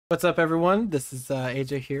What's up, everyone? This is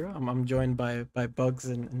AJ here. I'm joined by Bugz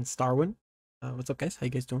and Starwind. What's up, guys? How you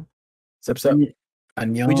guys doing? Sup. We just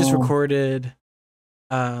안녕. recorded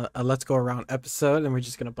a Let's Go Around episode, and we're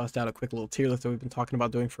just gonna bust out a quick little tier list that we've been talking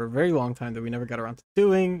about doing for a very long time that we never got around to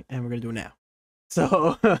doing, and we're gonna do it now.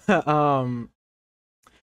 So,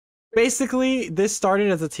 basically, this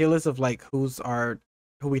started as a tier list of like who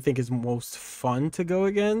we think is most fun to go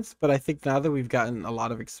against. But I think now that we've gotten a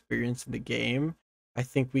lot of experience in the game, I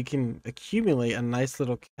think we can accumulate a nice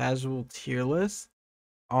little casual tier list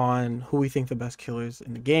on who we think the best killers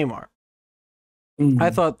in the game are. I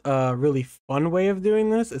thought a really fun way of doing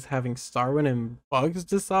this is having Starwin and Bugz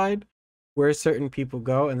decide where certain people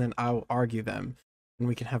go, and then I'll argue them, and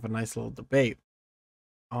we can have a nice little debate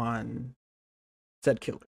on said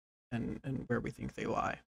killer and where we think they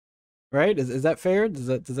lie. Right? Is that fair? Does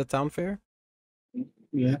that sound fair?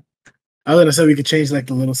 Yeah. I was gonna say we could change like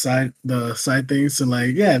the side things to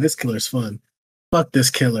like, yeah, this killer's fun. Fuck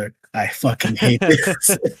this killer. I fucking hate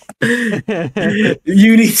this.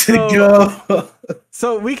 You need to go.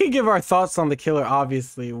 So we can give our thoughts on the killer,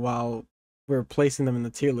 obviously, while we're placing them in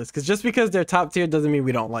the tier list. Because just because they're top tier doesn't mean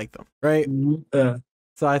we don't like them, right?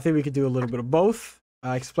 So I think we could do a little bit of both.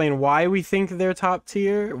 Explain why we think they're top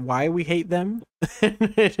tier, why we hate them,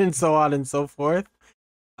 and so on and so forth.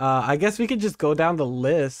 I guess we could just go down the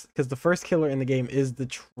list because the first killer in the game is the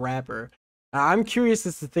Trapper. I'm curious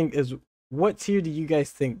as to think is what tier do you guys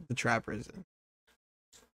think the Trapper is in?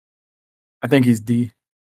 I think he's D.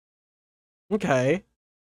 Okay,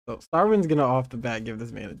 so Starwin's gonna off the bat give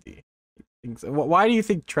this man a D. So. Why do you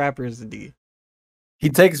think Trapper is a D? He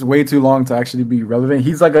takes way too long to actually be relevant.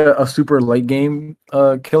 He's like a super late game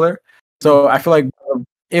killer. So I feel like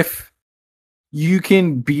if you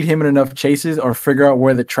can beat him in enough chases or figure out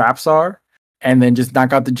where the traps are and then just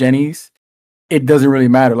knock out the Jennies, it doesn't really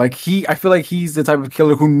matter. Like I feel like he's the type of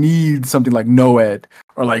killer who needs something like Noed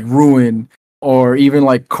or like Ruin or even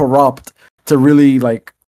like Corrupt to really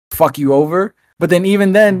like fuck you over. But then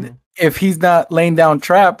even then, if he's not laying down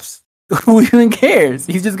traps, who even cares?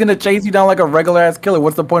 He's just gonna chase you down like a regular ass killer.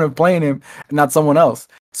 What's the point of playing him and not someone else?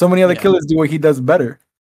 So many other killers do what he does better.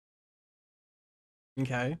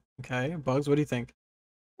 Okay. Bugz, what do you think?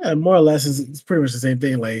 Yeah, more or less it's pretty much the same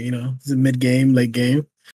thing. Like, it's a mid game, late game.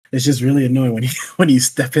 It's just really annoying when you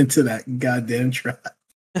step into that goddamn trap.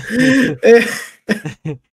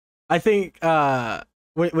 I think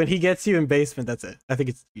when he gets you in basement, that's it. I think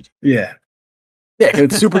it's GG. Yeah. Yeah,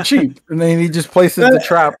 it's super cheap. And then he just places the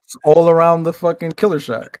traps all around the fucking killer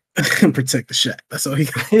shack. Protect the shack. That's all he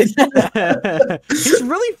got. He's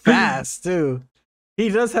really fast, too. He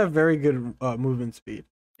does have very good movement speed.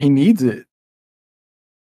 He needs it.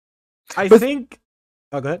 I think...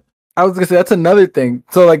 Oh, go ahead. I was going to say, that's another thing.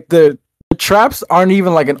 So, like, the traps aren't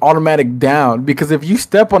even, like, an automatic down. Because if you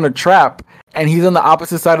step on a trap and he's on the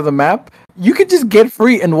opposite side of the map, you could just get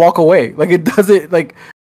free and walk away. Like, it doesn't... Like,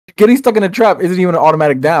 getting stuck in a trap isn't even an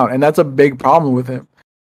automatic down, and that's a big problem with him.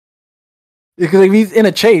 Because if he's in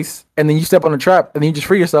a chase, and then you step on a trap, and then you just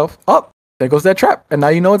free yourself, there goes that trap, and now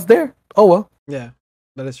you know it's there. Oh, well. Yeah,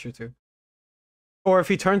 that is true, too. Or if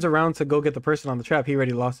he turns around to go get the person on the trap, he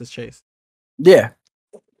already lost his chase. Yeah.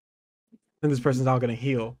 And this person's not going to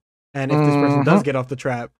heal. And if this person does get off the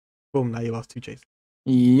trap, boom, now you lost 2 chases.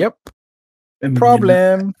 Yep. And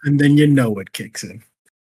problem. And then you know it kicks in.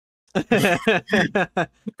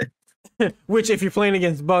 Which, if you're playing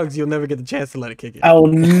against Bugz, you'll never get the chance to let it kick in. I will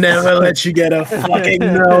never let you get a fucking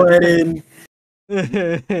no in.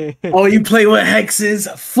 Oh, you play with hexes?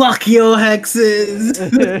 Fuck your hexes.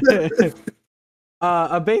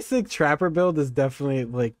 A basic Trapper build is definitely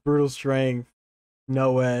like Brutal Strength,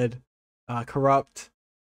 Noed, Corrupt,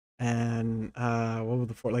 and what was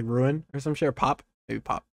the 4? Like Ruin or some shit, or Pop? Maybe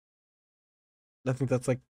Pop. I think that's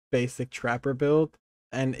like basic Trapper build.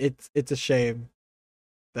 And it's a shame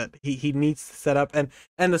that he needs to set up, and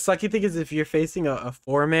the sucky thing is if you're facing a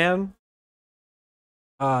 4-man,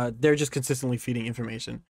 they're just consistently feeding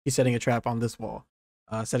information. He's setting a trap on this wall,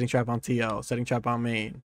 setting trap on TL, setting trap on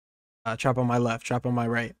main, trap on my left, trap on my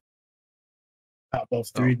right. Pop off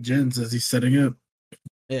 3 gens as he's setting up.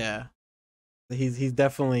 Yeah. He's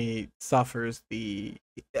definitely suffers the...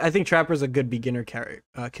 I think Trapper's a good beginner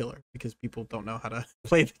killer because people don't know how to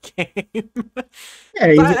play the game.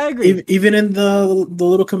 Yeah, I agree. Even in the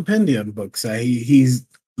little compendium books, he's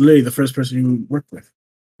literally the first person you work with.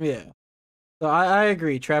 Yeah. So I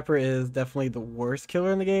agree. Trapper is definitely the worst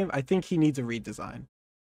killer in the game. I think he needs a redesign.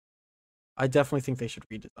 I definitely think they should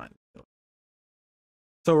redesign it.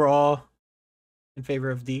 So we're all in favor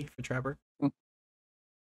of D for Trapper. All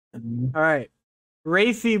right.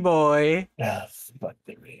 Wraithy boy. Ah, fuck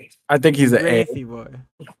the Wraith. I think he's an A. Wraithy boy.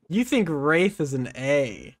 You think Wraith is an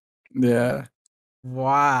A? Yeah.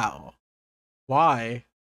 Wow. Why?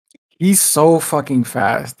 He's so fucking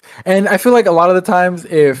fast. And I feel like a lot of the times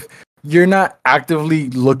if you're not actively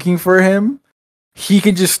looking for him, he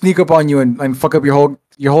can just sneak up on you and fuck up your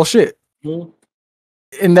whole shit. Mm-hmm.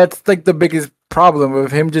 And that's like the biggest problem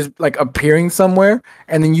of him just like appearing somewhere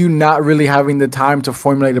and then you not really having the time to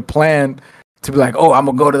formulate a plan to be like, oh, I'm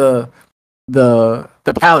gonna go to the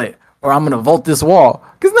pallet or I'm gonna vault this wall.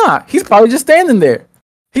 Cause he's probably just standing there.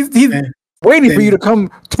 He's waiting for you to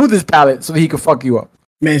come to this pallet so that he can fuck you up.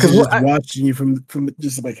 Man, he's just watching you from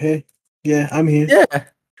just like, hey, yeah, I'm here. Yeah.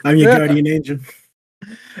 I'm your guardian angel.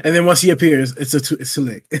 And then once he appears, it's too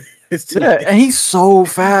late. It's too late. And he's so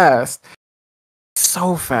fast.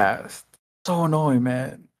 So fast. So annoying,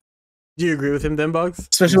 man. Do you agree with him then, Bugz?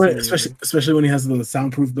 Especially when he has the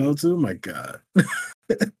soundproof bell too. My God.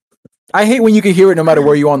 I hate when you can hear it no matter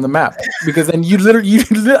where you are on the map. Because then you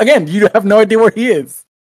have no idea where he is.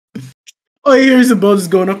 Oh, here's the bell just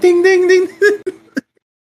going up. Ding ding ding.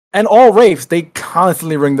 And all Wraiths, they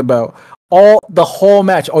constantly ring the bell. The whole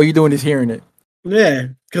match, all you're doing is hearing it. Yeah,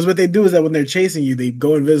 because what they do is that when they're chasing you, they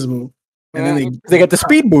go invisible, and then they get the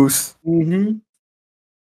speed boost. Mm-hmm.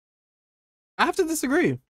 I have to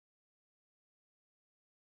disagree.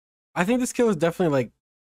 I think this kill is definitely like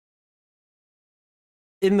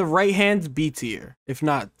in the right hands B tier, if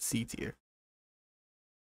not C tier.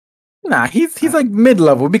 Nah, he's like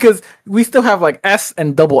mid-level because we still have like S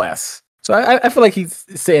and double S. So I feel like he's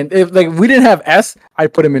saying if like we didn't have S, I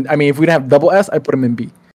put him in. I mean, if we didn't have double S, I put him in B.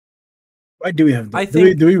 Why do we have?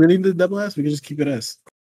 Do we really need the double S? We can just keep it S.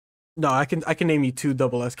 No, I can name you 2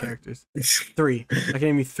 double S characters. 3. I can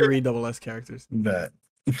name you 3 double S characters. Bet.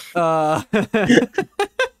 I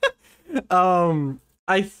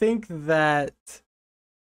think that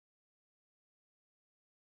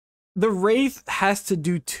the Wraith has to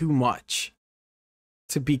do too much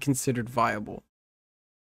to be considered viable.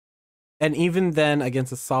 And even then,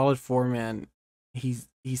 against a solid 4-man, he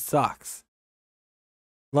sucks.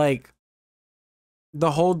 Like,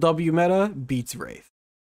 the whole W meta beats Wraith.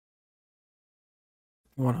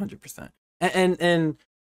 100%. And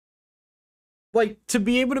like to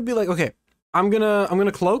be able to be like, okay, I'm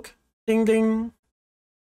gonna cloak, ding ding.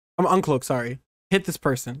 I'm uncloak, sorry. Hit this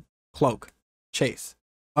person, cloak, chase,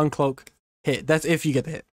 uncloak, hit. That's if you get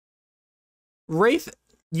the hit. Wraith,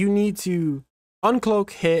 you need to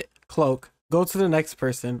uncloak, hit, cloak, go to the next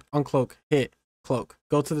person, uncloak, hit, cloak,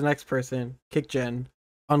 go to the next person, kick gen,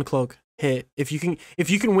 uncloak, hit. If you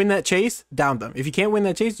can win that chase, down them. If you can't win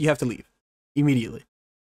that chase, you have to leave immediately.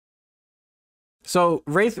 So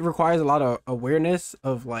Wraith requires a lot of awareness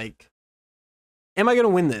of like, am I gonna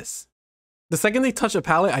win this? The second they touch a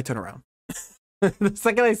pallet, I turn around. The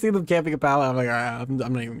second I see them camping a pallet, I'm like, all right, I'm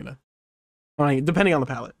not even gonna. Depending on the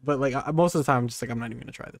pallet, but like most of the time, I'm just like, I'm not even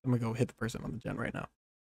gonna try this. I'm gonna go hit the person on the gen right now.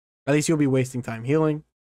 At least you'll be wasting time healing.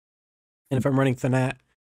 And if I'm running Thanat,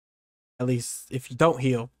 at least if you don't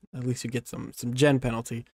heal, at least you get some gen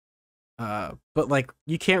penalty. But like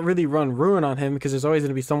you can't really run Ruin on him because there's always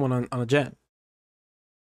gonna be someone on a gen.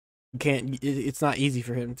 You can't. It's not easy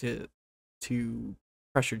for him to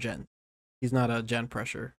pressure gen. He's not a gen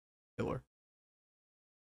pressure killer.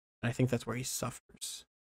 And I think that's where he suffers.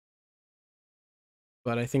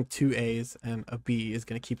 But I think 2 A's and a B is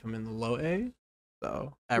going to keep him in the low A.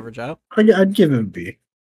 So average out. I'd give him B.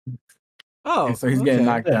 Oh, okay, so he's getting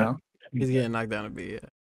knocked down. He's getting knocked down a B.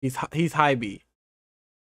 Yeah. He's high B.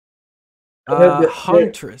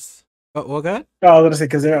 Huntress. Oh, what good? Oh, I was gonna say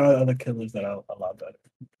because there are other killers that are a lot better.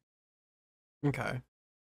 Okay.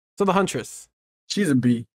 So the Huntress. She's a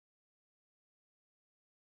B.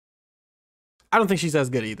 I don't think she's as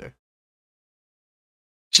good either.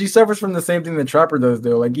 She suffers from the same thing the Trapper does,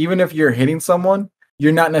 though. Like, even if you're hitting someone,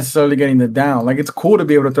 you're not necessarily getting the down. Like, it's cool to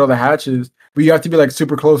be able to throw the hatches, but you have to be, like,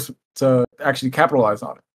 super close to actually capitalize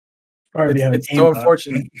on it. It's so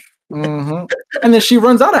unfortunate. Mm-hmm. And then she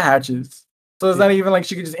runs out of hatches. So it's not even like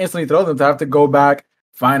she could just instantly throw them. To have to go back,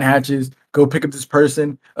 find hatches, go pick up this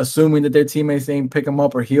person, assuming that their teammates ain't pick them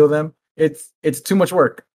up or heal them. It's too much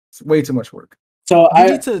work. It's way too much work. So I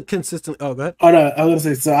need to consistently. Oh, go ahead. Oh no, I was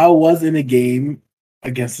gonna say. So I was in a game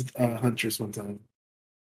against Huntress one time,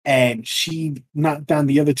 and she knocked down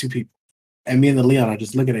the other 2 people, and me and the Leon are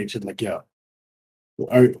just looking at each other like, "Yo,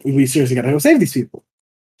 we seriously gotta go save these people?"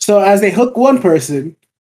 So as they hook one person,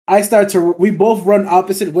 we both run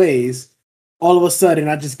opposite ways. All of a sudden,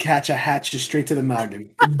 I just catch a hatch just straight to the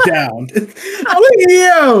noggin, down. I'm like,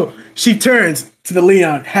 "Yo!" She turns to the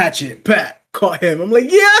Leon, hatchet, pat, caught him. I'm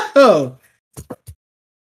like, "Yo!"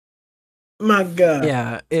 My God.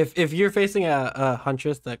 Yeah, if you're facing a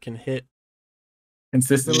huntress that can hit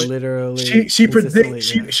consistently. literally, She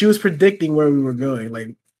consistently, she was predicting where we were going,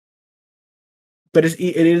 like, but it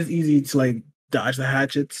is easy to like dodge the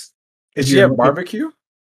hatchets. Is she have barbecue?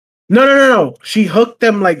 No. She hooked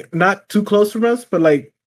them like not too close from us, but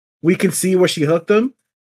like we can see where she hooked them.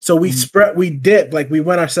 So we dipped, like we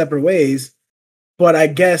went our separate ways. But I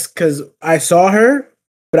guess because I saw her,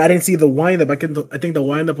 but I didn't see the windup. I think the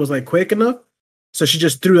windup was like quick enough. So she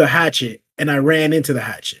just threw the hatchet and I ran into the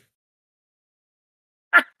hatchet.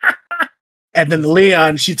 And then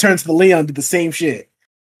Leon, she turns to the Leon, did the same shit.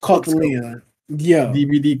 Caught the Leon. Yo.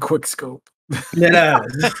 DVD quick scope. Yeah.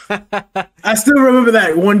 I still remember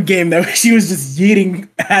that one game that she was just yeeting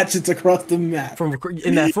hatchets across the map. From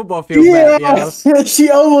in that football field map, yeah. She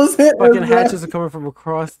almost hit fucking hatchets are coming from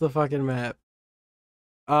across the fucking map.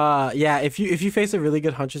 Yeah, if you face a really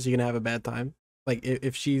good huntress, you're gonna have a bad time. Like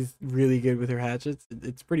if she's really good with her hatchets,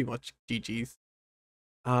 it's pretty much GG's.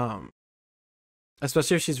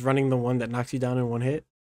 Especially if she's running the one that knocks you down in one hit.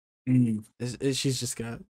 She's just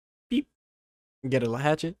gonna beep, get a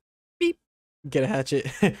hatchet, beep, get a hatchet,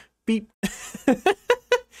 beep.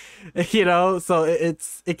 You know, so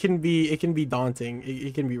it can be daunting.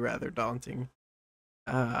 It can be rather daunting.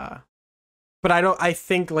 But I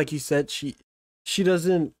think like you said, she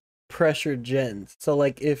doesn't pressure gens. So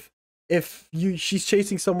like if she's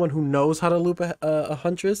chasing someone who knows how to loop a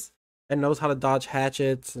huntress and knows how to dodge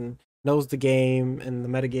hatchets and knows the game and the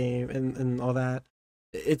meta game and all that,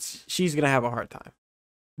 she's gonna have a hard time.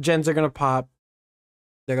 Gens are gonna pop,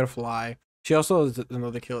 they're gonna fly. She also is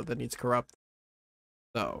another killer that needs corrupt.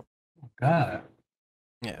 So God.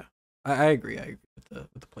 Yeah. I agree. I agree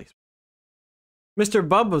with the placement. Mr.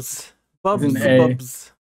 Bugz.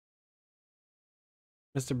 Bugz.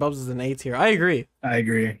 Mr. Bugz is an A tier. I agree.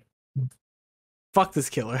 Fuck this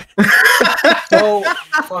killer. So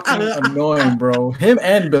fucking annoying, bro. Him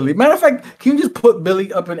and Billy. Matter of fact, can you just put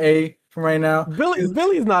Billy up an A from right now?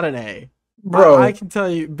 Billy's not an A. Bro. I can tell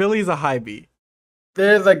you, Billy's a high B.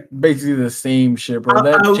 They're like basically the same shit, bro.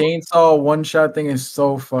 That chainsaw one-shot thing is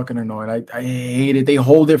so fucking annoying. I hate it. They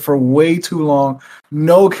hold it for way too long.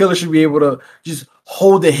 No killer should be able to just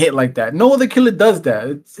hold a hit like that. No other killer does that.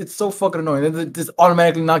 It's so fucking annoying. They just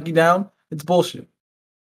automatically knock you down. It's bullshit.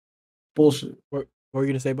 Bullshit. What were you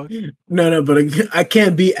gonna say, Buck? No, but I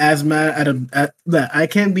can't be as mad at that. I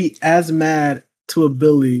can't be as mad to a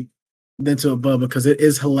Billy than to a Bubba because it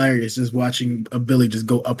is hilarious just watching a Billy just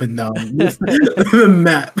go up and down the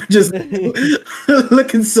map, just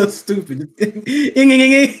looking so stupid.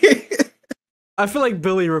 I feel like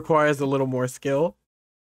Billy requires a little more skill,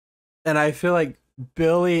 and I feel like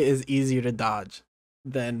Billy is easier to dodge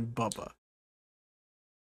than Bubba.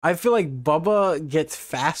 I feel like Bubba gets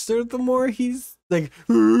faster the more he's like,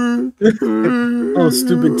 oh,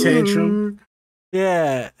 stupid tantrum.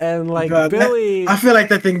 Yeah, and like Billy, I feel like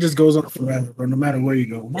that thing just goes on forever, bro. No matter where you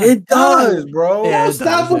go, it does, bro. Yeah,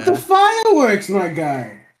 stop with the fireworks, my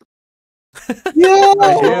guy. Yo,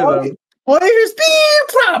 what is beep,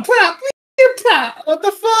 pop? What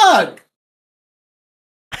the fuck?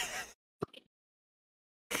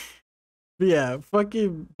 Yeah,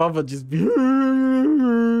 fucking Bubba just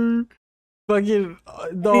fucking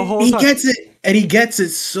the whole he time. gets it, and he gets it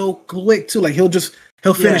so quick too. Like he'll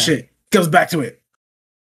finish it, goes back to it.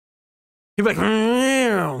 He'll be like,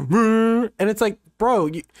 and it's like, bro,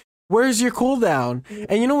 where's your cooldown?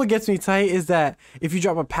 And you know what gets me tight is that if you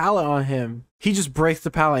drop a pallet on him, he just breaks the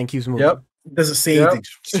pallet and keeps moving. Yep, does the same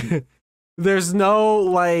thing. There's no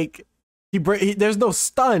like, there's no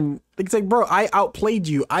stun. It's like, bro, I outplayed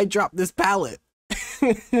you. I dropped this pallet.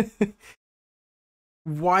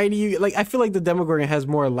 Why do you like? I feel like the Demogorgon has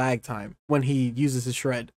more lag time when he uses his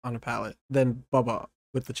shred on a pallet than Bubba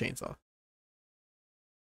with the chainsaw.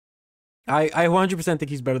 I 100% think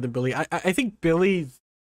he's better than Billy. I think Billy's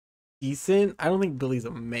decent. I don't think Billy's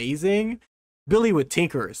amazing. Billy with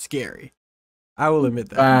Tinker is scary. I will admit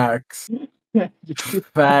that.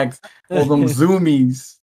 Facts. All them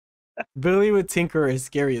zoomies. Billy with Tinker is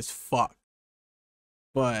scary as fuck.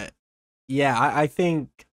 But yeah, I think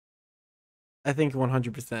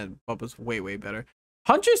 100% Bubba's way better.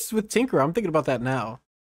 Huntress with Tinker, I'm thinking about that now.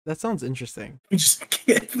 That sounds interesting. You just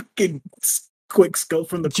get fucking quick scope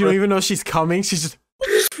from the. You don't even know she's coming. She's just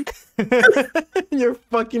in your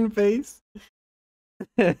fucking face.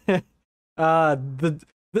 We haven't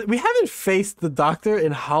faced the Doctor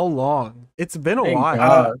in how long? It's been a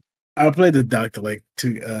while. I played the Doctor like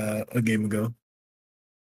a game ago.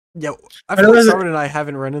 Yeah, I feel like Starwind and I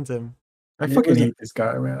haven't run into him. I fucking hate this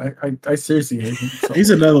guy, man. I seriously hate him. He's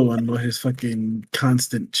another one with his fucking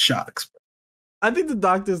constant shocks. I think the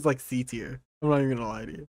doctor's like C tier. I'm not even gonna lie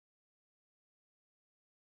to you.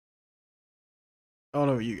 I don't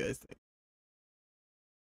know what you guys think.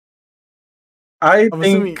 I I'm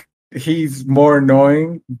assuming think he's more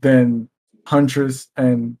annoying than Huntress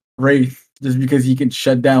and Wraith just because he can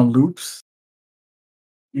shut down loops.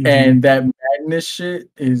 And that madness shit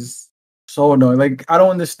is so annoying. Like, I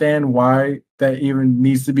don't understand why that even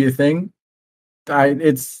needs to be a thing.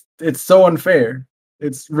 It's so unfair.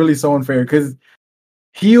 It's really so unfair because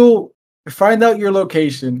he'll find out your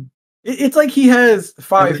location. It's like he has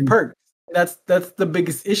 5 perks. That's the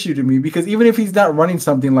biggest issue to me because even if he's not running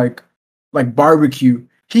something like barbecue,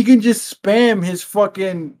 he can just spam his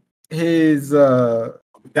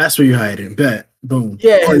That's where you hide him. Bet. Boom.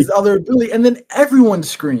 his other ability, and then everyone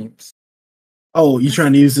screams. Oh, you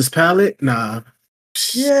trying to use this palette? Nah.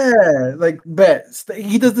 Yeah, like bet.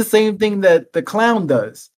 He does the same thing that the clown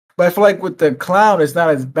does. But I feel like with the clown, it's not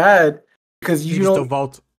as bad because you just don't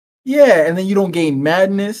vault. Yeah, and then you don't gain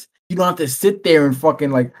madness. You don't have to sit there and fucking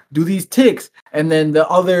like do these ticks, and then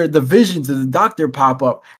the visions of the doctor pop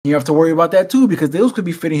up. You have to worry about that too because those could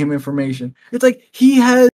be fitting him information. It's like he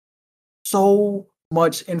has so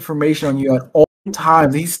much information on you at all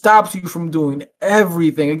times. He stops you from doing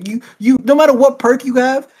everything. Like you no matter what perk you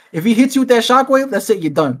have, if he hits you with that shockwave, that's it.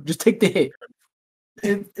 You're done. Just take the hit.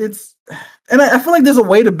 It's and I feel like there's a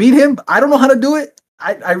way to beat him. I don't know how to do it.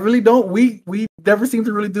 I really don't. We never seem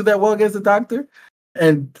to really do that well against the doctor.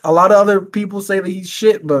 And a lot of other people say that he's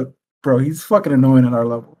shit, but bro, he's fucking annoying at our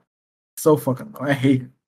level. So fucking annoying. I hate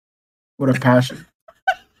him with a passion.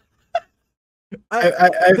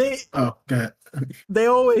 Go ahead. They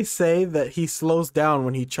always say that he slows down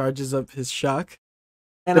when he charges up his shock.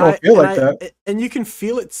 And They don't feel like that. And you can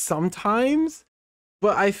feel it sometimes,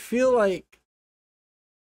 but I feel like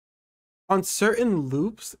on certain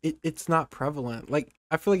loops, it's not prevalent. Like,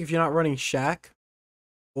 I feel like if you're not running Shack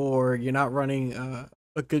or you're not running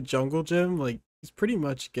a good jungle gym, like, he's pretty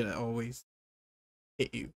much gonna always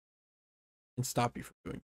hit you and stop you from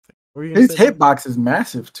doing anything. His hitbox is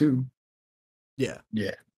massive too. Yeah.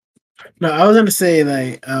 Yeah. No, I was gonna say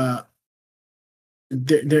like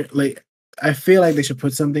they're like I feel like they should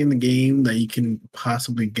put something in the game that you can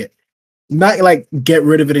possibly not like get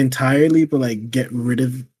rid of it entirely, but like get rid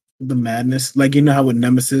of the madness. Like you know how with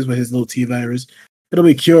Nemesis with his little T virus, it'll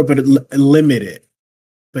be cured, but limit it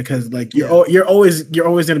because like you're always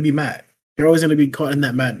gonna be mad. You're always gonna be caught in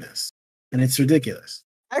that madness, and it's ridiculous.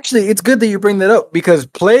 Actually, it's good that you bring that up because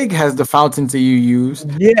Plague has the fountains that you use.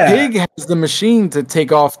 Yeah. Pig has the machine to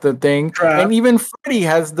take off the thing. Trap. And even Freddy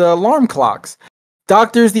has the alarm clocks.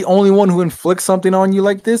 Doctor's the only one who inflicts something on you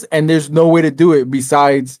like this, and there's no way to do it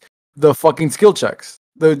besides the fucking skill checks.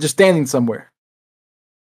 They're just standing somewhere.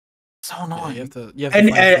 So annoying. You have to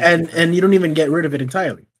and you don't even get rid of it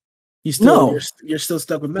entirely. You still you're still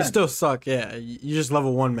stuck with madness. You still suck, yeah. You just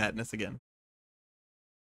level 1 madness again.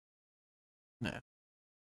 Yeah.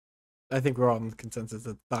 I think we're all in the consensus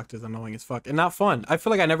that Doctor's annoying as fuck and not fun. I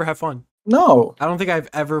feel like I never have fun. No. I don't think I've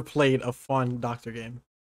ever played a fun Doctor game.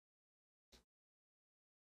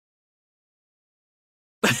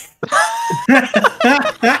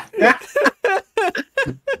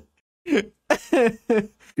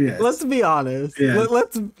 Yes. Let's be honest. Yes.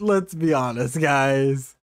 Let's be honest,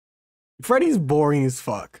 guys. Freddy's boring as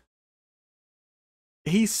fuck.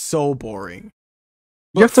 He's so boring.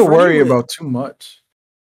 You have to worry about too much.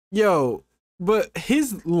 Yo, but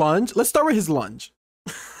his lunge, let's start with his lunge.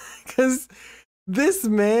 Because this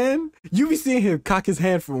man, you be seeing him cock his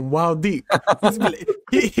hand from wild deep. He's doing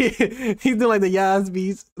like the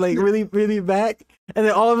Yasbi's, like really, really back. And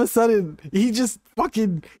then all of a sudden, he just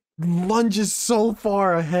fucking lunges so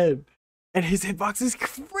far ahead. And his hitbox is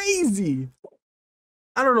crazy.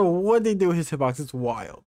 I don't know what they do with his hitbox. It's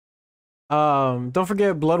wild. Don't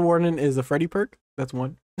forget, Blood Warden is a Freddy perk. That's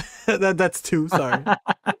 1. That's 2. Sorry.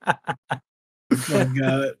 Oh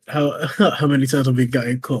god, how many times have we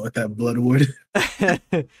gotten caught with that Blood Warden?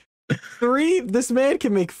 3. This man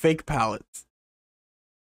can make fake pallets.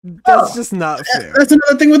 That's just not fair. That's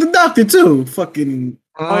another thing with the Doctor too. Fucking.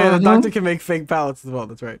 Oh yeah, the Doctor can make fake pallets as well.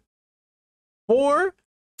 That's right. 4.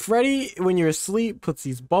 Freddy, when you're asleep, puts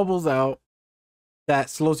these bubbles out that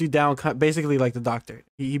slows you down, basically like the Doctor.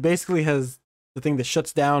 He basically has the thing that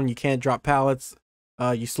shuts down. You can't drop pallets.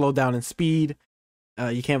 You slow down in speed.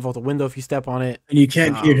 You can't vault a window if you step on it. And you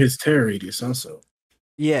can't hear his terror radius also.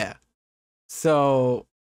 Yeah. So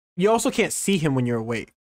you also can't see him when you're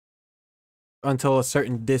awake until a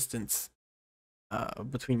certain distance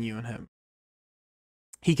between you and him.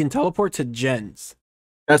 He can teleport to gens.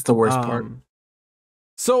 That's the worst part.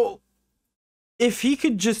 So if he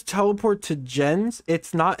could just teleport to gens,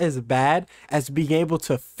 it's not as bad as being able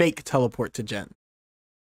to fake teleport to gen.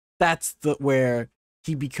 That's where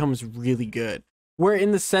he becomes really good. Where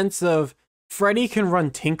in the sense of Freddy can run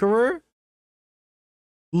Tinkerer,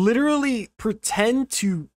 literally pretend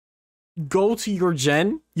to go to your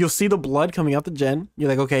gen. You'll see the blood coming out the gen. You're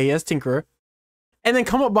like, okay, he has Tinkerer. And then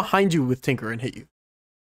come up behind you with Tinkerer and hit you.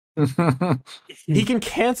 He can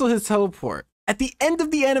cancel his teleport. At the end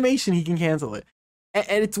of the animation, he can cancel it.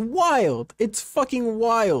 And it's wild. It's fucking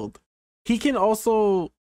wild. He can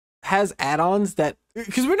also has add-ons that,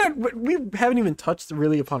 because we haven't even touched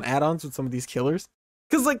really upon add-ons with some of these killers.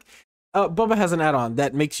 Because like Bubba has an add-on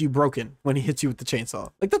that makes you broken when he hits you with the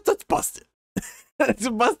chainsaw. Like that's busted. It's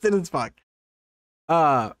busted as fuck.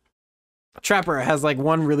 Trapper has like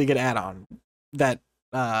one really good add-on that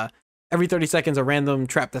every 30 seconds a random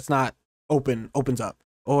trap that's not opens up.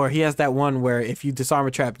 Or he has that one where if you disarm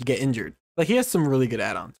a trap, you get injured. Like he has some really good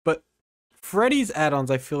add-ons. But Freddy's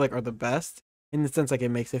add-ons I feel like are the best in the sense like it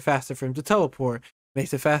makes it faster for him to teleport,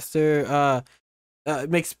 makes it faster,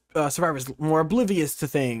 makes survivors more oblivious to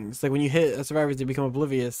things. Like when you hit survivors, they become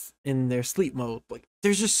oblivious in their sleep mode. Like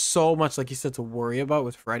there's just so much, like you said, to worry about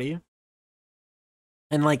with Freddy.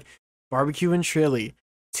 And like Barbecue and Chili,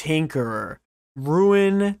 Tinkerer,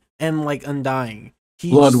 Ruin, and like Undying.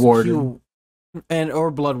 Blood Warden.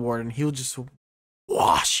 Or Blood Warden. He'll just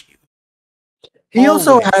wash you. He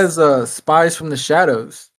also has Spies from the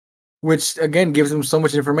Shadows, which again gives him so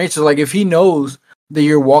much information. Like if he knows that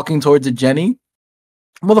you're walking towards a Jenny,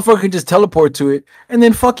 motherfucker can just teleport to it and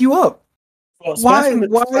then fuck you up. Well, why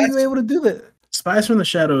are you able to do that? Spies from the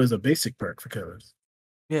Shadow is a basic perk for killers.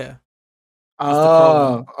 Yeah.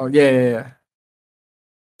 Oh, yeah.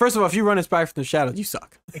 First of all, if you run a Spy from the Shadows, you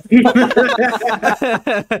suck.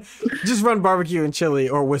 Just run Barbecue and Chili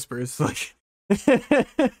or Whispers. Like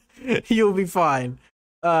you'll be fine.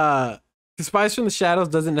 Spies from the Shadows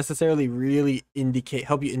doesn't necessarily really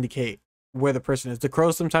help you indicate where the person is. The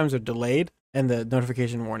crows sometimes are delayed, and the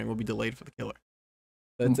notification warning will be delayed for the killer.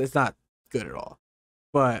 So it's not good at all.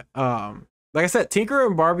 But like I said, Tinker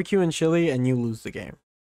and Barbecue and Chili, and you lose the game.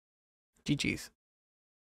 GG's.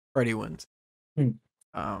 Freddy wins.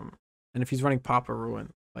 And if he's running Pop or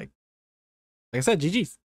Ruin, like I said,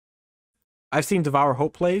 GG's. I've seen Devour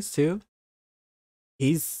Hope plays too.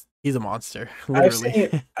 He's a monster.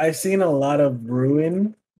 Literally. I've seen a lot of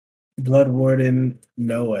Ruin, Blood Warden,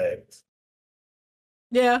 no eggs.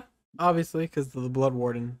 Yeah, obviously, because the Blood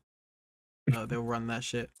Warden, they'll run that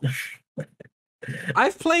shit.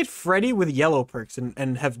 I've played Freddy with yellow perks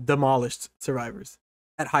and have demolished survivors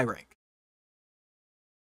at high rank.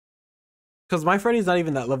 Because my Freddy's not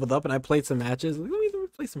even that leveled up, and I played some matches. Let me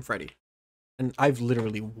play some Freddy. And I've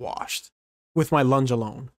literally washed with my lunge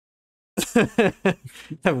alone.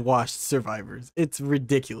 I've washed survivors. It's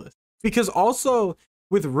ridiculous. Because also,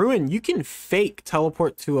 with Ruin, you can fake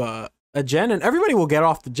teleport to a gen, and everybody will get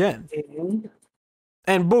off the gen.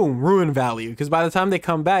 And boom, Ruin value. Because by the time they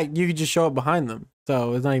come back, you can just show up behind them.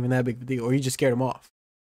 So it's not even that big of a deal. Or you just scared them off.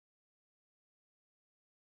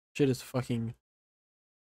 Shit is fucking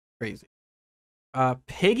crazy.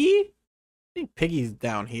 Piggy? I think Piggy's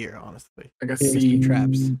down here, honestly. I got C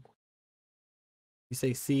traps. You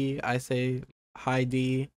say C, I say high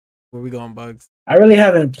D. Where we going, Bugz? I really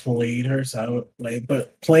haven't played her, so I would like,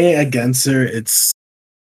 but playing against her, it's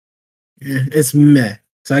meh.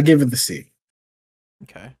 So I give it the C.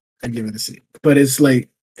 Okay. I give it the C. But it's like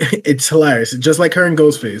it's hilarious. Just like her and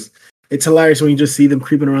Ghostface. It's hilarious when you just see them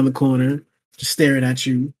creeping around the corner, just staring at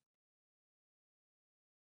you.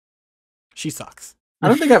 She sucks. I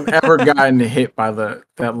don't think I've ever gotten hit by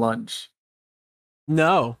that lunge.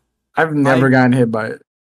 No. I've never gotten hit by it.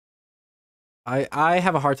 I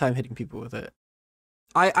have a hard time hitting people with it.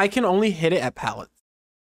 I can only hit it at pallets.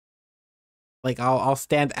 Like I'll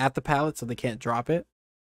stand at the pallet so they can't drop it.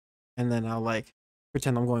 And then I'll like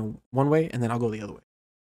pretend I'm going one way and then I'll go the other way.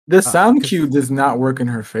 The sound cue does not work in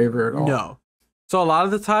her favor at all. No. So a lot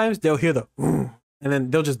of the times they'll hear the and then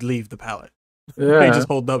they'll just leave the pallet. Yeah. They just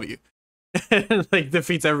hold W. And like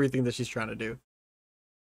defeats everything that she's trying to do.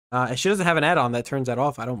 And she doesn't have an add-on that turns that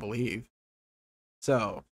off, I don't believe.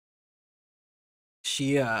 So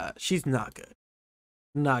she's not good.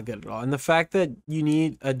 Not good at all. And the fact that you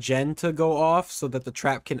need a gen to go off so that the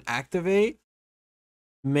trap can activate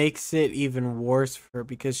makes it even worse for her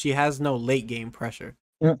because she has no late game pressure.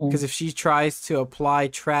 Because if she tries to apply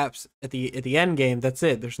traps at the end game, that's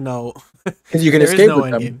it. There's no because you can escape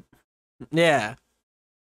with them. Game. Yeah.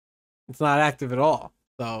 It's not active at all.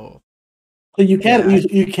 So you can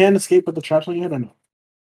you can escape with the traps on your head or no?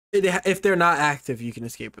 If they're not active, you can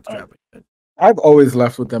escape with the trap on your head. I've always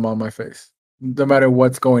left with them on my face. no matter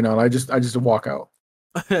what's going on. I just walk out.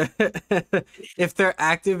 If they're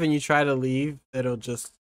active and you try to leave, it'll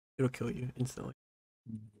kill you instantly.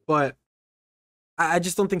 But I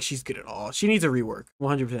just don't think she's good at all. She needs a rework.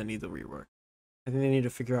 100% needs a rework. I think they need to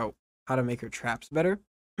figure out how to make her traps better.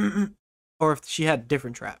 Or if she had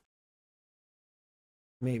different traps.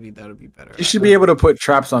 Maybe that would be better. You should be able to put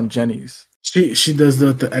traps on Jenny's. She does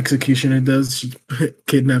the executioner does. She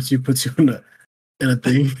kidnaps you, puts you in a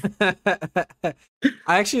thing.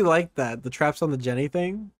 I actually like that, the traps on the Jenny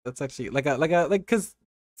thing. That's actually like because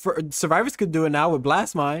for survivors could do it now with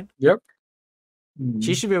Blast Mine. Yep.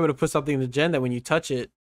 She should be able to put something in the gen that when you touch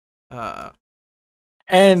it,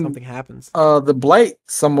 and something happens. The Blight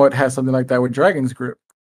somewhat has something like that with Dragon's Grip.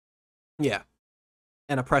 Yeah,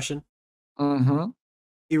 and Oppression. Mm-hmm.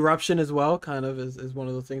 Eruption as well, kind of is one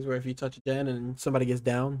of those things where if you touch a gen and somebody gets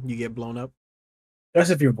down, you get blown up. That's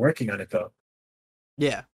if you're working on it though.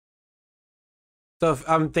 Yeah. So if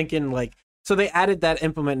I'm thinking so they added that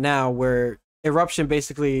implement now where Eruption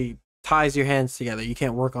basically ties your hands together. You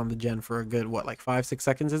can't work on the gen for a good 5-6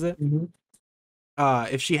 seconds, is it? Mm-hmm.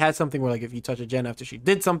 If she had something where if you touch a gen after she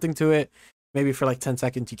did something to it, maybe for 10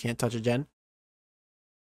 seconds you can't touch a gen.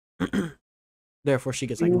 Therefore she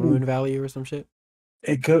gets ruin value or some shit.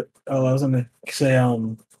 It could. Oh, I was gonna say,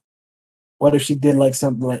 what if she did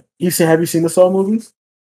something have you seen the Saw movies?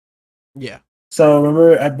 Yeah. So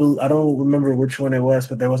remember, I don't remember which one it was,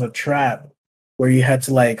 but there was a trap where you had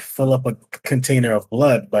to fill up a container of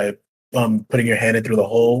blood by putting your hand in through the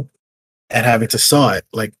hole and having to saw it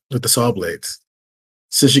with the saw blades.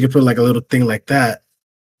 So she could put a little thing like that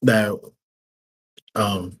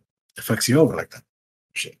affects you over like that.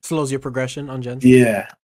 Shit. Slows your progression on gens. Yeah.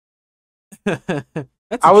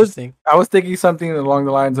 That's interesting. I was thinking something along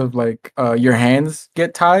the lines of your hands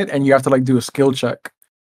get tied and you have to do a skill check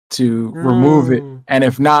to remove it, and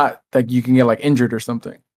if not, you can get injured or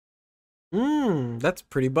something. That's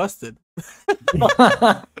pretty busted.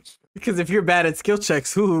 Because if you're bad at skill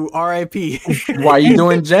checks, RIP. Why are you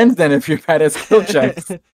doing gens then if you're bad at skill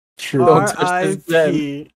checks? True. Don't touch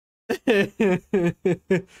this gen.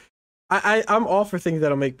 I'm all for things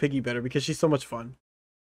that'll make Piggy better because she's so much fun.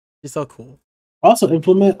 She's so cool. Also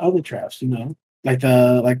implement other traps, like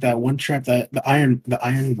that one trap the iron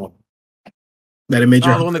one. That it made the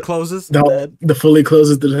one that closes. The fully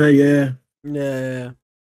closes the head, yeah.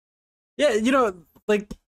 Yeah,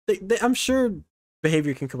 I'm sure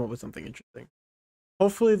Behavior can come up with something interesting.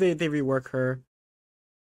 Hopefully they rework her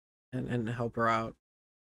and help her out.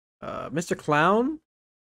 Mr. Clown?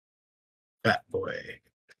 Fat boy.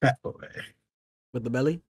 With the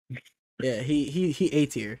belly? Yeah, he A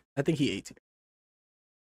tier. I think he A tier.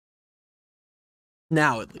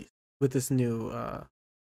 Now at least. With this new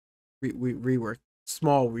rework.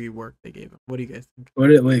 Small rework they gave him. What do you guys think? What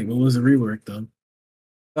was the rework though?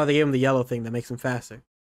 Oh, they gave him the yellow thing that makes him faster.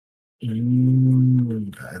 I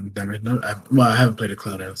haven't played a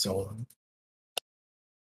clown in so long.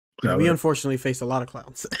 We unfortunately face a lot of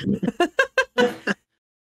clowns.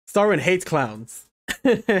 Starwind hates clowns.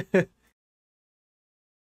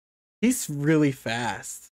 He's really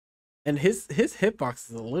fast. And his hitbox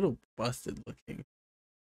is a little busted looking.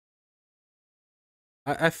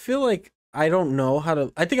 I feel like I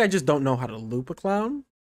think I just don't know how to loop a clown.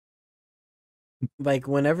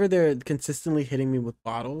 Whenever they're consistently hitting me with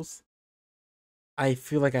bottles, I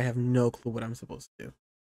feel like I have no clue what I'm supposed to do.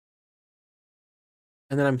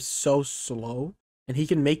 And then I'm so slow, and he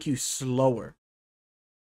can make you slower.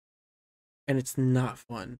 And it's not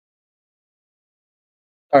fun.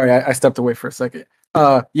 All right, I stepped away for a second.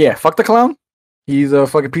 Yeah, fuck the clown. He's a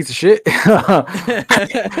fucking piece of shit. I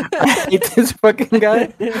hate this fucking guy.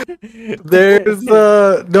 There's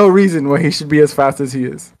no reason why he should be as fast as he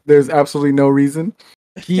is. There's absolutely no reason.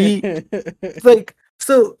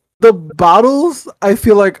 So the bottles I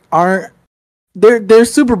feel aren't they're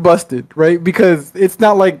super busted, right? Because it's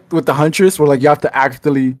not like with the Huntress where you have to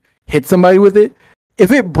actually hit somebody with it.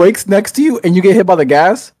 If it breaks next to you and you get hit by the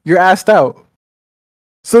gas, you're assed out.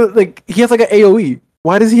 So he has an AoE.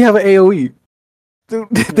 Why does he have an AoE?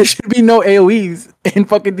 There should be no AoEs in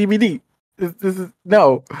fucking DBD. This is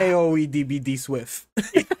no AoE DBD Swift.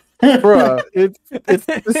 Bruh, it's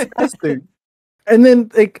disgusting. And then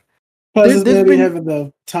there's been having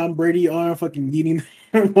the Tom Brady arm fucking eating.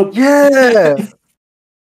 Yeah.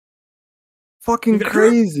 Fucking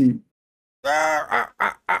crazy.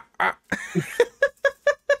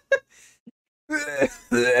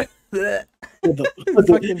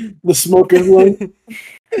 the smoker one.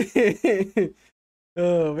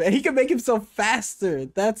 Oh, and he can make himself faster.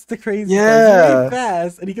 That's the crazy part. He's really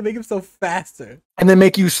fast, and he can make himself faster. And then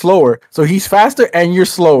make you slower. So he's faster and you're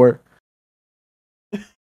slower.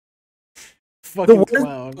 fucking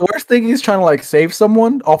clown. The worst thing is trying to like save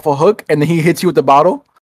someone off a hook, and then he hits you with the bottle,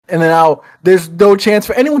 and then now there's no chance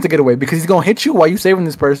for anyone to get away because he's gonna hit you while you saving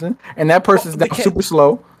this person, and that person's now super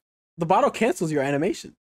slow. The bottle cancels your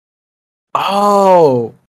animation.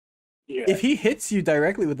 Oh, Yeah. If he hits you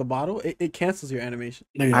directly with the bottle, it cancels your animation.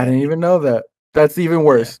 I didn't even know that. That's even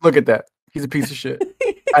worse. Look at that. He's a piece of shit.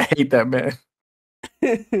 I hate that man.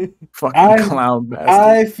 Fucking clown bastard.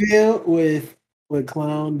 I feel with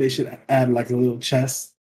clown, they should add like a little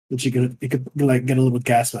chest that you could like get a little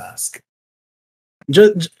gas mask.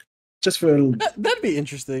 Just for that'd be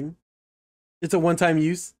interesting. It's a one-time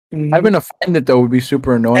use. Having to find it though would be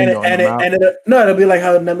super annoying. It'll be like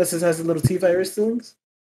how Nemesis has the little T-virus things.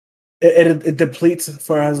 It depletes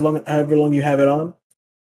for however long you have it on.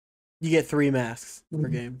 You get 3 masks per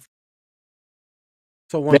game.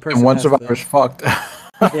 So one survivor's fucked.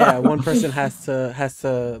 Yeah, one person has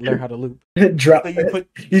to learn how to loop. Drop. So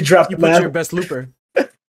you drop your best looper.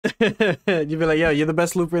 You'd be like, yo, you're the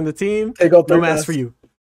best looper in the team. Take out no mask for you.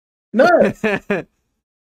 No.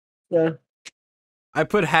 Yeah. I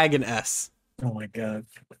put Hag in S. Oh my god.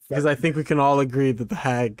 Because I think we can all agree that the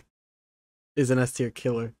Hag is an S tier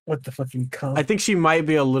killer. What the fucking I think she might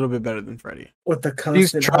be a little bit better than Freddy. What the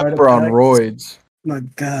constant She's Trapper on roids. My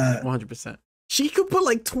god. 100%. She could put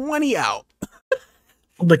like 20 out.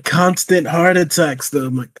 The constant heart attacks though.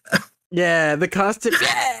 My god. Yeah, the constant.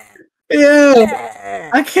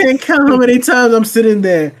 Yeah. I can't count how many times I'm sitting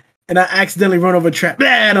there and I accidentally run over a trap.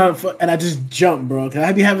 And I just jump, bro. Cause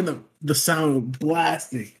I be having the sound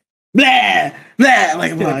blasting. Blah, blah.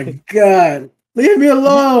 Like, my god. Leave me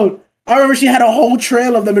alone. I remember she had a whole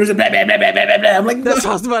trail of them. It was like, blah, blah, blah, blah, blah, blah. I'm like, that's what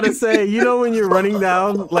I was about to say. You know when you're running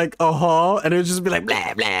down like a hall and it would just be like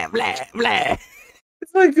blah blah blah blah.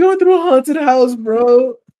 It's like going through a haunted house,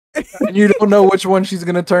 bro. And you don't know which one she's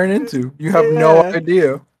gonna turn into. You have no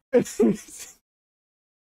idea.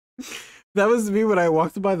 That was me when I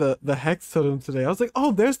walked by the Hex Totem today. I was like,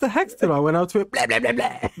 oh, there's the Hex Totem. I went out to it. Blah blah blah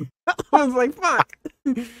blah. I was like, fuck.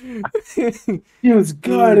 He was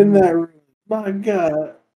God in that room. My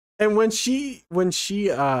god. And when she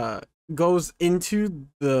goes into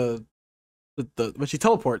the when she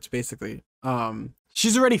teleports basically,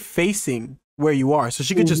 she's already facing where you are, so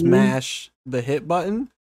she could just mash the hit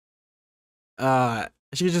button.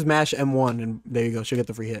 She could just mash M1 and there you go. She'll get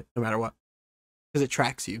the free hit no matter what, because it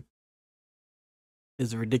tracks you.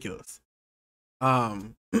 It's ridiculous.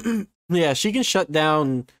 Yeah, she can shut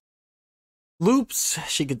down loops,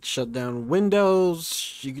 she could shut down windows,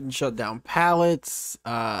 she can shut down pallets,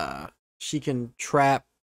 she can trap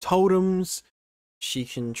totems, she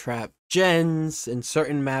can trap gens. In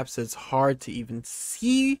certain maps it's hard to even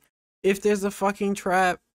see if there's a fucking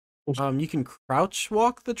trap. You can crouch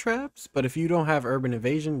walk the traps, but if you don't have urban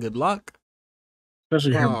evasion, good luck.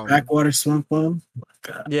 Especially her backwater swamp bomb. Oh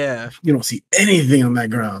my god. Yeah. You don't see anything on that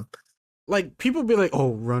ground. Like, people be like,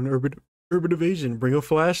 oh, run urban evasion, bring a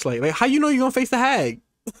flashlight. Like, how you know you're gonna face the Hag?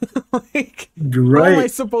 Like, right. how am I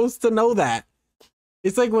supposed to know that?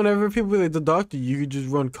 It's like whenever people be like, the doctor, you could just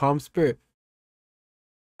run calm spirit.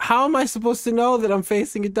 How am I supposed to know that I'm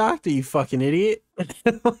facing a doctor, you fucking idiot?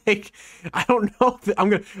 Like, I don't know. I'm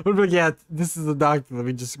gonna be like, yeah, this is the doctor. Let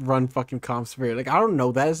me just run fucking calm spirit. Like, I don't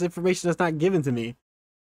know. That is information that's not given to me.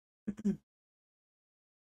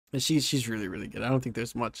 And she's really, really good. I don't think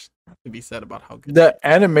there's much to be said about how good. The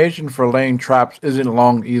animation for laying traps isn't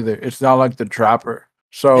long either. It's not like the Trapper.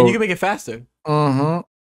 So and you can make it faster. Mm-hmm.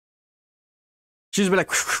 She's be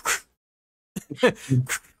like,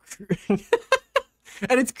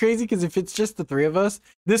 and it's crazy because if it's just the 3 of us,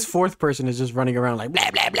 this 4th person is just running around like blah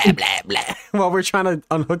blah blah blah blah while we're trying to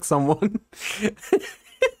unhook someone.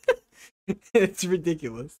 It's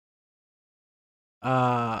ridiculous.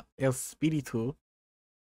 El Speedy Tool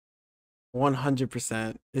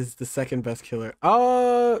 100% is the 2nd best killer.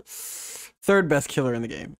 3rd best killer in the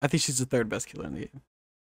game. I think she's the 3rd best killer in the game.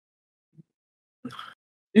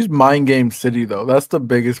 She's mind game city though. That's the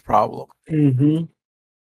biggest problem. Mm-hmm.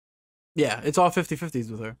 Yeah, it's all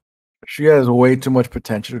 50-50s with her. She has way too much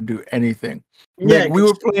potential to do anything. Yeah, like, we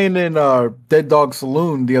were playing in Dead Dog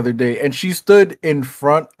Saloon the other day, and she stood in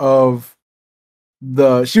front of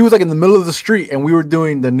she was like in the middle of the street, and we were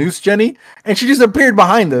doing the noose Jenny, and she just appeared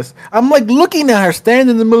behind us. I'm like looking at her stand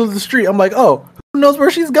in the middle of the street. I'm like, oh, who knows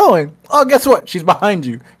where she's going? Oh, guess what? She's behind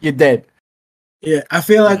you. You're dead. Yeah, I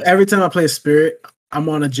feel like every time I play a spirit, I'm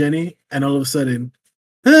on a Jenny, and all of a sudden,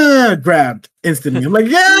 grabbed instantly. I'm like,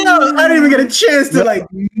 yeah, I didn't even get a chance to like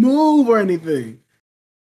move or anything.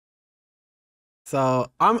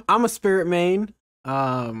 So I'm a spirit main,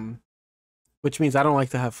 which means I don't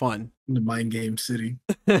like to have fun. The mind game city.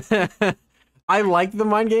 I like the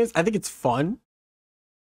mind games. I think it's fun.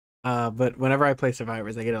 But whenever I play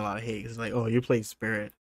Survivors, I get a lot of hate. It's like, oh, you play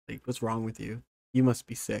Spirit. Like, what's wrong with you? You must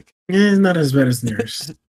be sick. Yeah, it's not as bad as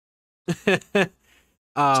Nurse.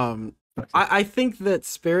 I think that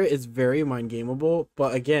Spirit is very mind gameable,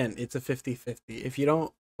 but again, it's a 50-50. If you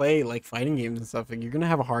don't play like fighting games and stuff, like, you're gonna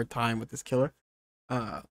have a hard time with this killer.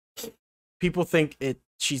 People think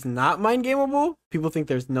she's not mind gameable. People think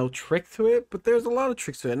there's no trick to it, but there's a lot of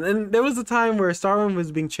tricks to it. And there was a time where Starwind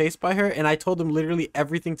was being chased by her, and I told him literally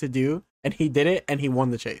everything to do, and he did it, and he won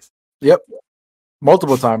the chase. Yep.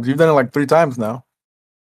 Multiple times. You've done it like 3 times now.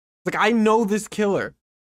 Like, I know this killer.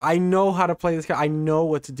 I know how to play this killer. I know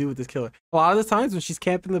what to do with this killer. A lot of the times when she's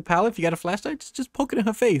camping the pallet, if you got a flashlight, just poke it in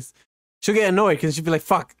her face. She'll get annoyed because she'll be like,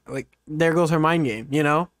 fuck, like, there goes her mind game, you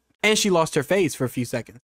know? And she lost her phase for a few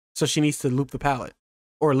seconds. So she needs to loop the pallet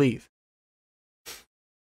or leave.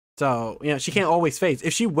 So, you know, she can't always phase.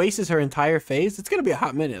 If she wastes her entire phase, it's going to be a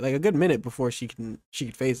hot minute, like a good minute before she can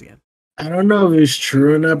phase again. I don't know if it's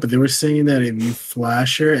true or not, but they were saying that if you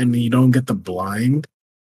flash her and you don't get the blind,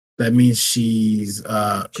 that means she's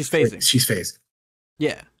phasing. She's phasing.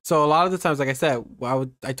 Yeah. So a lot of the times, like I said,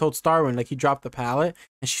 I told Starwind, like, he dropped the pallet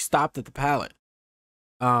and she stopped at the pallet.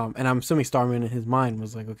 And I'm assuming Starwind in his mind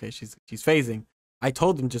was like, okay, she's phasing. I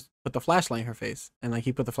told him just put the flashlight in her face, and like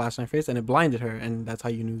he put the flashlight in her face, and it blinded her, and that's how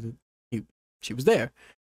you knew that she was there.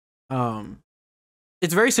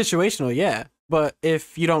 It's very situational, yeah. But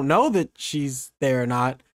if you don't know that she's there or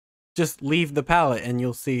not, just leave the pallet, and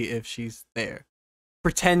you'll see if she's there.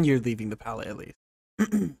 Pretend you're leaving the pallet at least.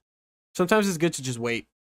 Sometimes it's good to just wait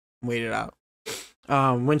it out.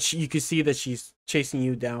 When you can see that she's chasing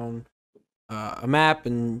you down a map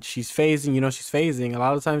and she's phasing, you know she's phasing. A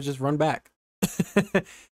lot of times, just run back.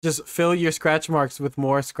 Just fill your scratch marks with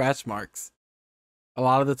more scratch marks. A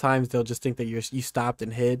lot of the times they'll just think that you stopped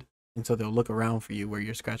and hid, and so they'll look around for you where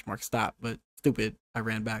your scratch marks stopped. But stupid, I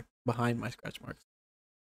ran back behind my scratch marks.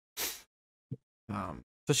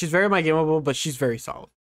 So she's very mind gameable, but she's very solid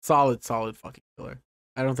fucking killer.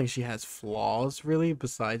 I don't think she has flaws really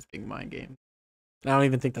besides being mind game. I don't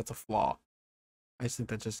even think that's a flaw. I just think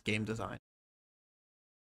that's just game design.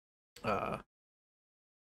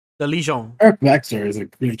 The Legion. Her backstory is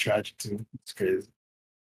like really tragic too. It's crazy.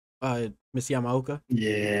 Miss Yamaoka.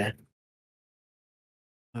 Yeah.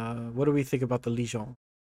 What do we think about the Legion?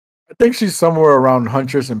 I think she's somewhere around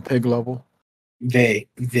Huntress and Pig level. They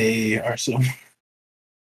are so.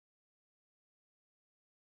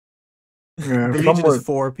 Yeah, the Legion is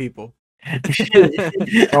 4 people.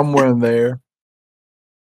 Somewhere in there.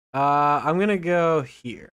 I'm gonna go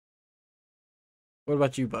here. What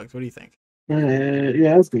about you, Bugz? What do you think?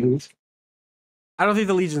 Yeah, that's good. I don't think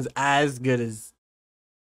the Legion's as good as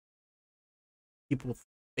people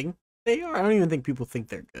think they are. I don't even think people think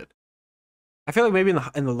they're good. I feel like maybe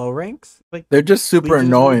in the low ranks, like they're just super Legion's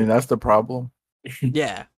annoying. really... That's the problem.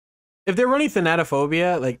 Yeah, if they're running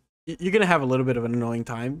Thanatophobia, like you're gonna have a little bit of an annoying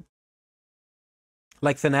time.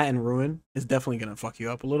 Like Thanat and Ruin is definitely gonna fuck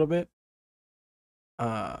you up a little bit.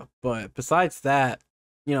 But besides that,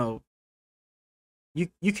 you know,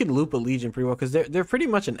 you can loop a Legion pretty well because they're pretty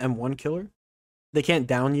much an M1 killer. They can't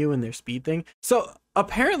down you in their speed thing. So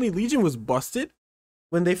apparently Legion was busted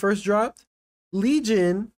when they first dropped.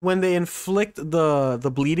 Legion, when they inflict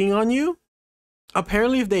the bleeding on you,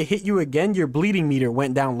 apparently if they hit you again, your bleeding meter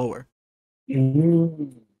went down lower.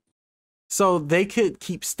 Mm-hmm. So they could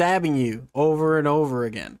keep stabbing you over and over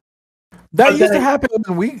again. That used to happen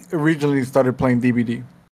when we originally started playing DBD.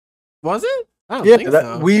 Was it? I don't think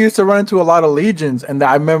so. We used to run into a lot of Legions, and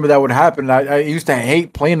I remember that would happen. I used to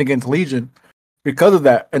hate playing against Legion because of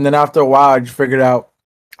that. And then after a while, I just figured out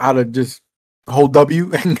how to just hold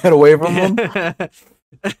W and get away from them.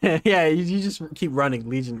 Yeah, you just keep running.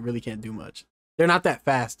 Legion really can't do much. They're not that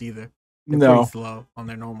fast either. They're pretty slow on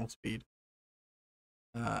their normal speed.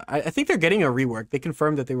 I think they're getting a rework. They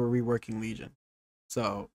confirmed that they were reworking Legion.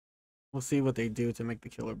 So we'll see what they do to make the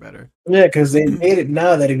killer better. Yeah, because they made it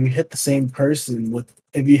now that if you hit the same person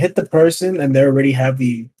if you hit the person and they already have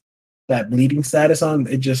that bleeding status on,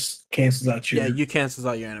 it just cancels out your. Yeah, you cancels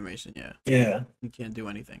out your animation. Yeah. Yeah. You can't do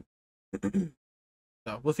anything.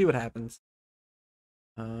 So we'll see what happens.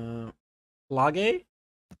 Lage?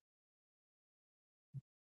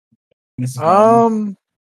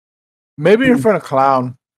 Maybe in front of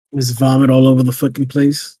Clown. Just vomit all over the fucking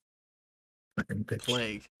place. Fucking bitch.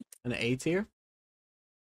 Plague. An A tier?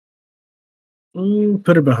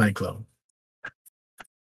 Put her behind Clown.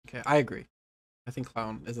 Okay, I agree. I think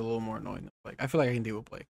Clown is a little more annoying than Plague. I feel like I can deal with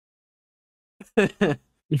Plague.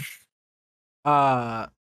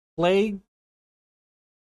 Plague.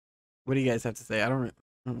 What do you guys have to say? I don't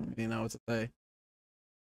really know what to say.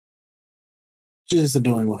 She's just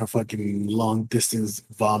annoying with her fucking long distance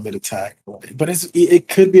vomit attack. But it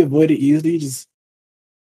could be avoided easily.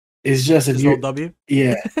 It's just if Just you hold W.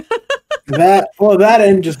 yeah that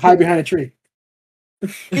and just hide behind a tree.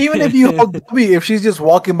 Even if you hold W, if she's just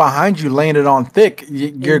walking behind you, laying it on thick,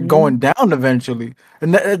 you're going down eventually.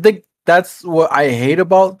 And I think that's what I hate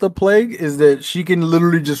about the plague is that she can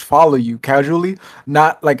literally just follow you casually,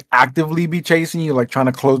 not like actively be chasing you, like trying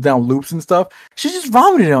to close down loops and stuff. She's just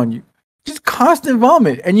vomiting on you. Just constant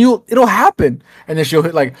vomit, and it'll happen. And then she'll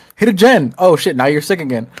hit a gen. Oh shit! Now you're sick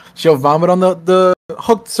again. She'll vomit on the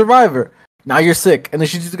hooked survivor. Now you're sick, and then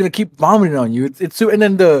she's just gonna keep vomiting on you. It's so, and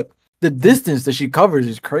then the distance that she covers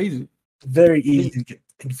is crazy. Very easy to get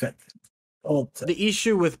infected. The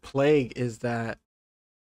issue with Plague is that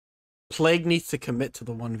Plague needs to commit to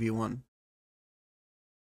the 1v1.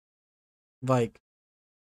 Like,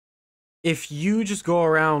 if you just go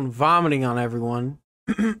around vomiting on everyone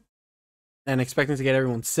and expecting to get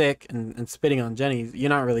everyone sick and spitting on Jenny's, you're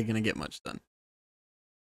not really going to get much done.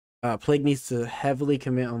 Plague needs to heavily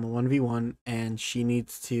commit on the 1v1, and she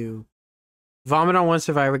needs to vomit on one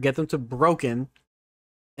survivor, get them to broken,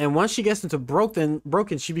 and once she gets them to broken,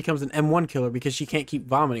 she becomes an M1 killer because she can't keep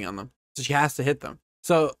vomiting on them. So she has to hit them.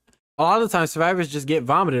 So a lot of the time, survivors just get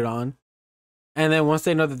vomited on, and then once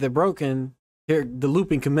they know that they're broken, here the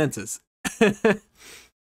looping commences.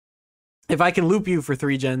 If I can loop you for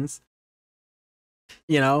 3 gens,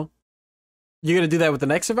 you're gonna do that with the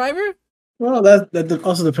next survivor? Well, that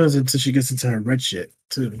also depends until she gets into her red shit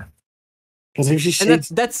too. Because if she shades,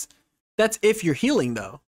 that's if you're healing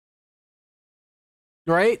though,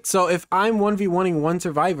 right? So if I'm 1v1ing one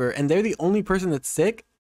survivor and they're the only person that's sick,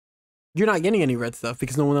 you're not getting any red stuff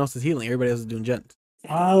because no one else is healing. Everybody else is doing gens.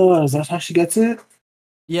 Oh, is that how she gets it?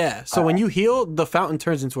 Yeah. So when you heal, the fountain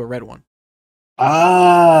turns into a red one.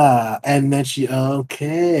 And then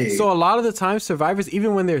okay. So a lot of the time, survivors,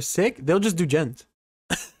 even when they're sick, they'll just do gens.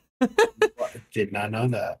 I did not know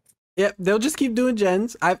that. Yep, they'll just keep doing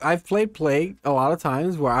gens. I've played Plague a lot of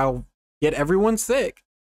times where I'll get everyone sick,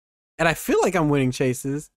 and I feel like I'm winning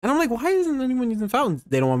chases, and I'm like, why isn't anyone using fountains?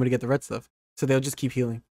 They don't want me to get the red stuff, so they'll just keep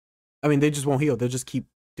healing. I mean, they just won't heal. They'll just keep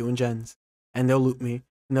doing gens, and they'll loot me,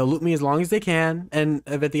 and they'll loot me as long as they can, and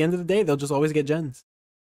at the end of the day, they'll just always get gens.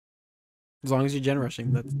 As long as you're gen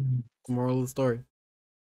rushing, that's the moral of the story.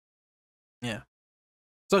 Yeah.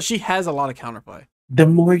 So she has a lot of counterplay. The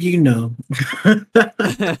more you know.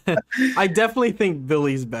 I definitely think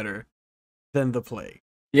Billy's better than the Plague.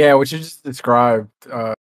 Yeah, what you just described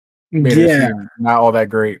made it seem not all that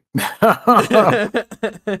great.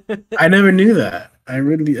 I never knew that.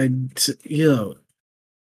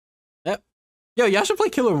 Yo, y'all should play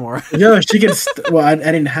Killer more. Yo, she can. I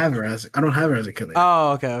didn't have her as. I don't have her as a killer.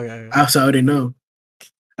 Oh, okay. I already know.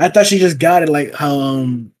 I thought she just got it like how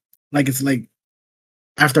like it's like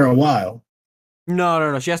after a while.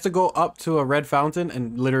 No. She has to go up to a red fountain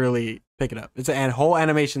and literally pick it up. It's a whole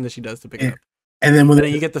animation that she does to pick it up. And then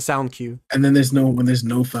then you get the sound cue. And then when there's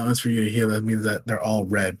no fountains for you to heal, that means that they're all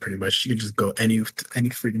red pretty much. You can just go any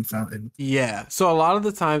freaking fountain. Yeah. So a lot of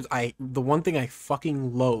the times the one thing I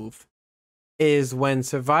fucking loathe is when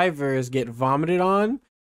survivors get vomited on,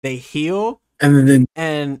 they heal, and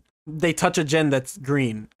they touch a gen that's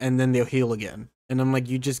green, and then they'll heal again. And I'm like,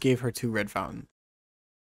 you just gave her 2 red fountains.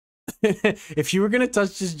 If you were gonna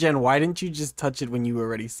touch this gen, why didn't you just touch it when you were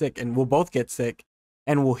already sick? And we'll both get sick,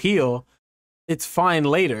 and we'll heal. It's fine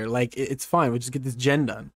later. Like it's fine. We'll just get this gen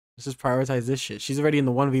done. Let's just prioritize this shit. She's already in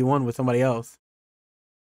the 1v1 with somebody else.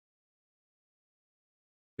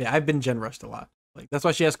 Yeah, I've been gen rushed a lot. Like that's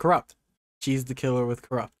why she has corrupt. She's the killer with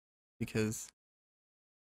corrupt because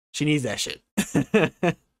she needs that shit.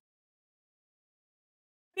 I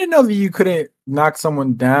didn't know that you couldn't knock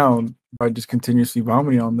someone down by just continuously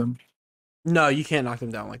vomiting on them. No, you can't knock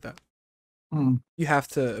them down like that. You have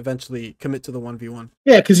to eventually commit to the 1v1.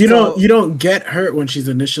 Yeah, because you don't get hurt when she's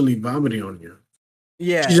initially vomiting on you.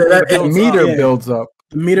 Yeah, the meter builds up.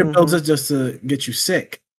 The meter builds up just to get you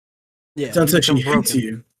sick. Yeah, it's until she hits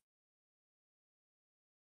you.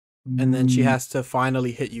 And then she has to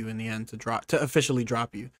finally hit you in the end to officially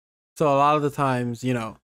drop you. So a lot of the times,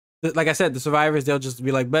 like I said, the survivors, they'll just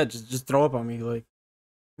be like, bet, just throw up on me, like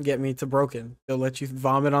get me to broken. They'll let you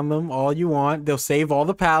vomit on them all you want. They'll save all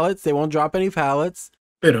the pallets. They won't drop any pallets.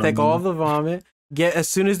 Take all the vomit. As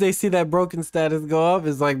soon as they see that broken status go up,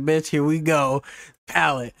 it's like, bitch, here we go.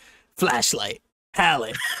 Pallet, flashlight,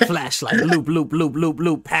 pallet, flashlight,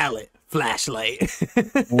 loop, pallet, flashlight.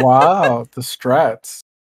 Wow, the strats.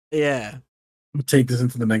 Yeah. We'll take this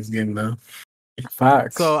into the next game now.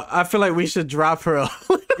 Facts. So I feel like we should drop her.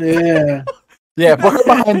 Yeah. Yeah, put her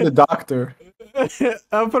behind the doctor.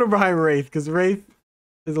 I'll put her behind Wraith because Wraith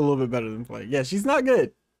is a little bit better than Plague. Yeah, she's not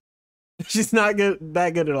good. She's not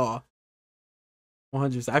that good at all.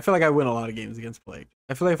 100%. I feel like I win a lot of games against Plague.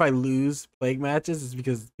 I feel like if I lose Plague matches, it's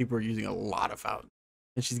because people are using a lot of Fountain,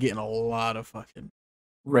 and she's getting a lot of fucking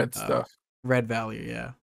Red stuff. Red value.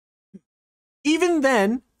 Yeah. Even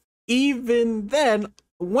then,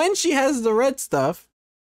 when she has the red stuff,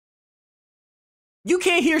 you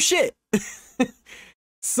can't hear shit.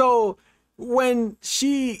 So when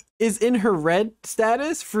she is in her red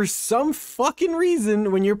status, for some fucking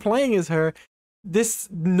reason, when you're playing as her, this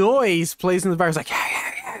noise plays in the background. It's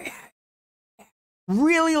like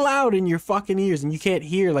really loud in your fucking ears, and you can't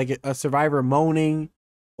hear like a survivor moaning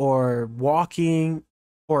or walking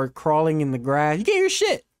or crawling in the grass. You can't hear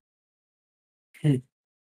shit.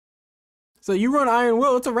 So you run Iron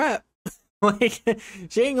Will, it's a wrap. Like,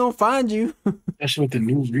 she ain't gonna find you. Especially with the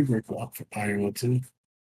new rework block for Iron Will too.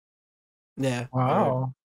 Yeah.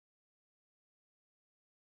 Wow.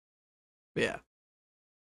 Yeah.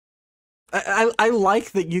 I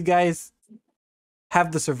like that you guys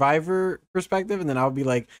have the survivor perspective, and then I'll be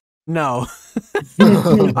like, no.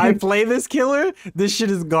 I play this killer, this shit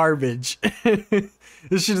is garbage.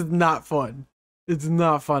 This shit is not fun. It's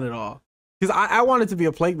not fun at all. Because I wanted to be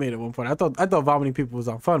a plague mate at one point. I thought vomiting people was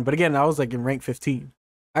on fun. But again, I was like in rank 15.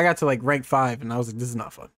 I got to like rank 5 and I was like, this is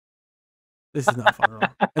not fun. This is not fun at all.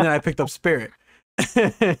 And then I picked up Spirit.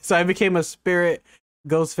 So I became a Spirit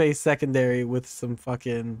Ghostface secondary with some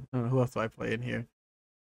fucking, I don't know, who else do I play in here?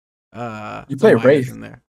 You play Wraith in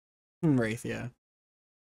there. Wraith, yeah.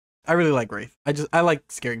 I really like Wraith. I like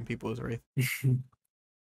scaring people as Wraith.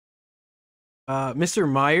 Mr.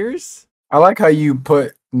 Myers. I like how you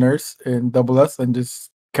put Nurse in double S and just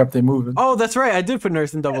kept it moving. Oh, that's right. I did put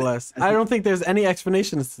Nurse in double S. I don't think there's any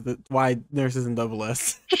explanation as to why Nurse is in double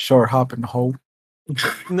S. Short hop and hope.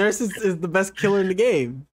 Nurse is the best killer in the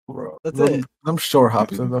game. Bro, that's it. Them short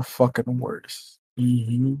hops are the fucking worst.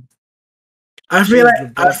 Mm-hmm. I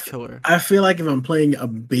feel like if I'm playing a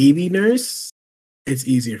baby nurse, it's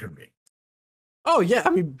easier for me. Oh yeah, I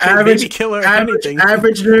mean, average baby killer,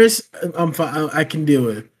 average nurse, I'm fine. I can deal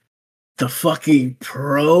with. The fucking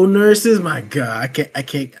pro nurses, my god, I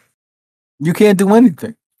can't. You can't do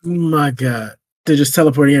anything. My god, they're just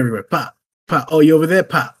teleporting everywhere. Pop, pop. Oh, you over there?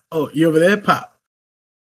 Pop. Oh, you over there? Pop.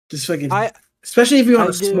 Just fucking. Especially if you're on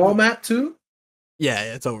a small map too. Yeah,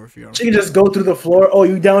 it's over for you. She can just go through the floor. Oh,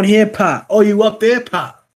 you down here? Pop. Oh, you up there?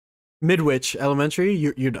 Pop. Midwich Elementary,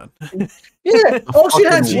 you're done. Yeah. All she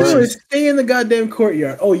had to do is stay in the goddamn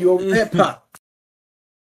courtyard. Oh, you over there? Pop.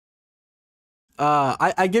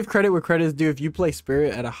 I give credit where credit is due. If you play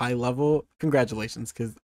Spirit at a high level, congratulations,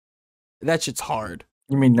 because that shit's hard.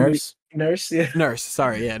 You mean Nurse? Nurse, yeah. Nurse,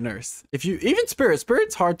 sorry, yeah, Nurse. If you even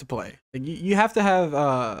Spirit's hard to play. Like you have to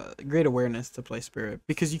have great awareness to play Spirit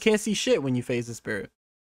because you can't see shit when you phase the Spirit.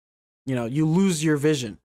 You know, you lose your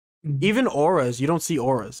vision. Mm-hmm. Even auras, you don't see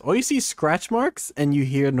auras. All you see is scratch marks and you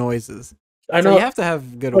hear noises. I know. So you have to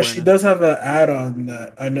have good awareness. She does have an add-on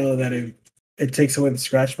that I know that it takes away the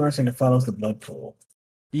scratch marks and it follows the blood pool.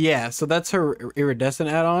 Yeah, so that's her iridescent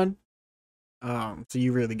add-on. So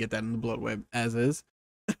you really get that in the blood web as is.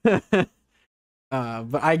 But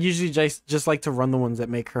I usually just like to run the ones that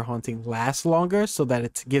make her haunting last longer so that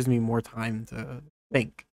it gives me more time to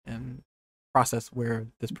think and process where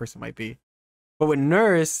this person might be. But with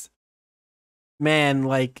Nurse, man,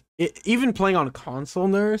 like even playing on console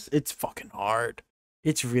Nurse, it's fucking hard.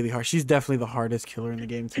 It's really hard. She's definitely the hardest killer in the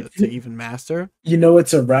game to even master. You know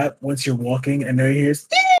it's a wrap once you're walking and there he hears.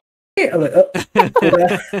 I'm like, oh,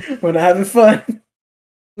 we're not having fun.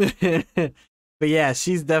 But yeah,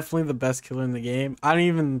 she's definitely the best killer in the game. I don't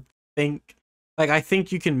even think, like, I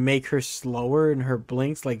think you can make her slower in her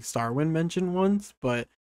blinks, like Starwind mentioned once, but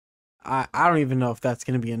I don't even know if that's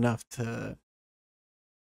going to be enough to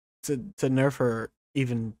nerf her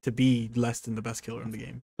even to be less than the best killer in the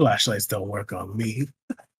game. Flashlights don't work on me.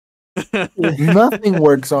 Nothing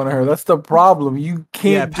works on her. That's the problem. You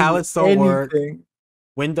can't. Yeah, pallets don't work.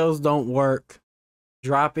 Windows don't work.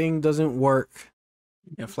 Dropping doesn't work.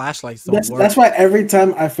 Yeah, flashlights don't work. That's why every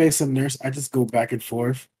time I face a nurse, I just go back and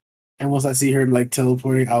forth. And once I see her like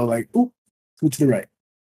teleporting, I'll like, ooh, go to the right.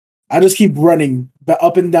 I just keep running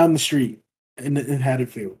up and down the street in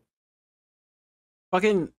Haddonfield.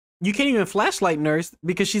 Fucking, you can't even flashlight Nurse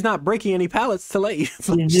because she's not breaking any pallets to let you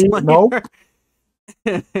flashlight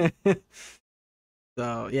her.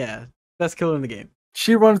 So yeah, best killer in the game.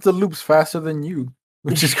 She runs the loops faster than you,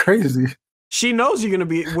 which is crazy. She knows you're gonna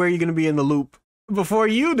be where you're gonna be in the loop before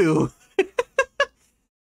you do.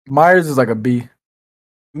 Myers is like a B.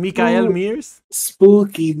 Mikael Myers?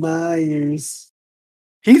 Spooky Myers.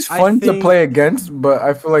 He's I fun to think play against, but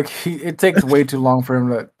I feel like it takes way too long for him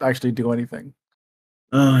to actually do anything.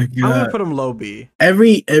 Oh my I'm gonna god. put him low B.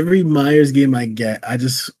 Every Myers game I get, I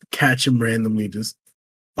just catch him randomly. Just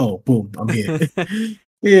boom, I'm here.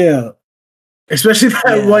 Yeah. Especially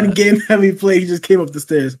that one game that we played, he just came up the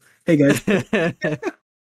stairs. Hey guys.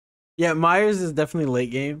 Yeah, Myers is definitely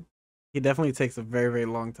late game. He definitely takes a very, very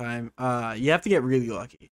long time. You have to get really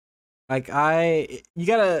lucky. Like you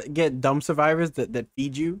gotta get dumb survivors that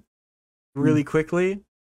feed you really quickly.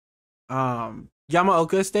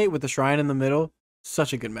 Yamaoka Estate with the shrine in the middle,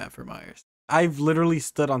 such a good map for Myers. I've literally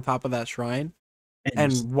stood on top of that shrine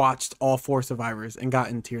and watched all 4 survivors and got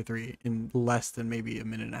in tier 3 in less than maybe a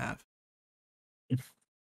minute and a half.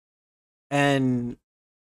 And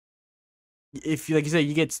if like you said,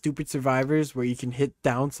 you get stupid survivors where you can hit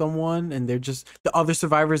down someone and they're just the other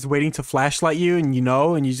survivors waiting to flashlight you, and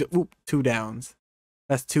and you just 2 downs.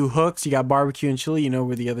 That's 2 hooks. You got barbecue and chili. You know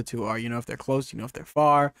where the other 2 are. You know if they're close. You know if they're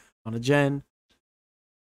far on a gen.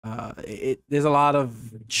 There's a lot of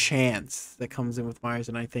chance that comes in with Myers,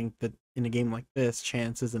 and I think that in a game like this,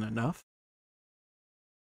 chance isn't enough.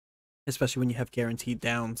 Especially when you have guaranteed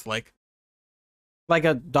downs like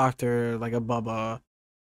a doctor, like a Bubba,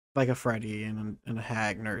 like a Freddy, and a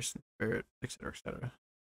hag, nurse, spirit, etc., etc.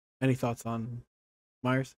 Any thoughts on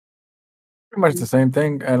Myers? Pretty much the same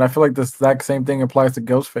thing, and I feel like the exact same thing applies to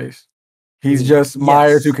Ghostface. He's just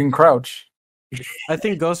Myers who can crouch. I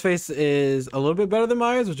think Ghostface is a little bit better than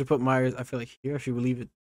Myers, which would put Myers, I feel like, here if you would leave it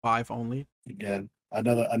 5 only. Again,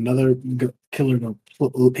 another killer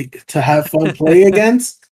to have fun playing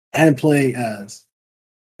against and playing as.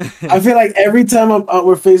 I feel like every time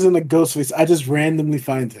we're facing a Ghostface, I just randomly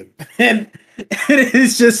find him, and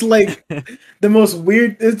it's just like the most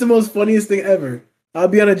weird. It's the most funniest thing ever. I'll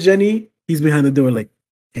be on a Jenny. He's behind the door, like,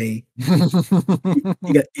 "Hey,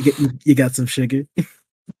 you got some sugar."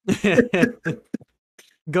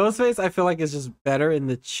 Ghostface, I feel like, is just better in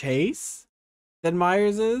the chase than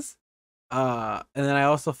Myers is. And then I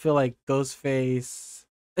also feel like Ghostface,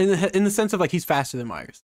 in the sense of like he's faster than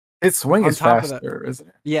Myers. His swing is faster, isn't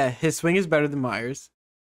it? Yeah, his swing is better than Myers.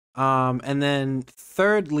 And then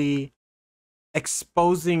thirdly,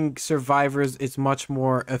 exposing survivors is much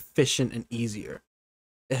more efficient and easier.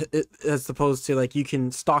 As opposed to like you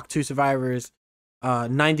can stalk 2 survivors,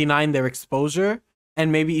 99 their exposure,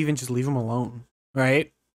 and maybe even just leave them alone,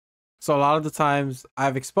 right? So a lot of the times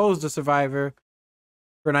I've exposed a survivor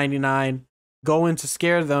for 99, go in to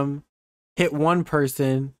scare them, hit one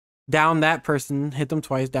person, down that person, hit them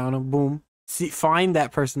twice, down them, boom. Find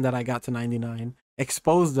that person that I got to 99,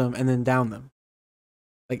 expose them, and then down them.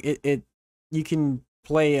 Like you can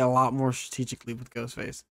play a lot more strategically with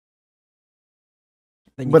Ghostface.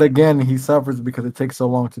 But again, he suffers because it takes so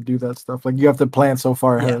long to do that stuff. Like you have to plan so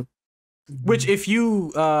far ahead. Which if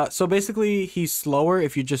you so basically he's slower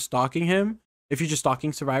if you're just stalking him. If you're just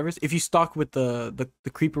stalking survivors, if you stalk with the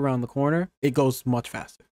creep around the corner, it goes much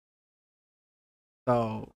faster.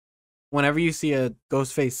 So whenever you see a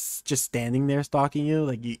Ghostface just standing there stalking you,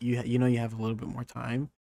 like you know you have a little bit more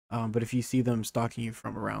time. But if you see them stalking you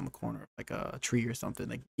from around the corner, like a tree or something,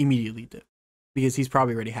 like immediately dip, because he's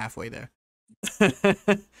probably already halfway there.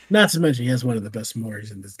 Not to mention, he has one of the best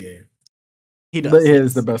Moris in this game. He does. He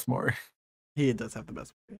is the best Mori. He does have the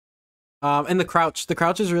best Mori. And the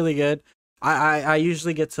crouch is really good. I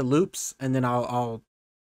usually get to loops, and then I'll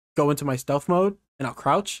go into my stealth mode, and I'll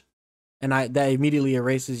crouch, and that immediately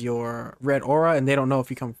erases your red aura, and they don't know if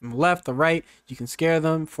you come from the left or right. You can scare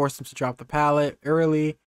them, force them to drop the pallet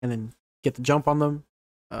early, and then get the jump on them.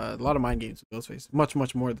 A lot of mind games with Ghostface,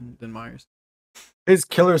 much more than Myers. His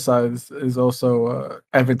killer size is also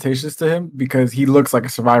advantageous to him because he looks like a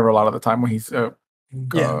survivor a lot of the time when he's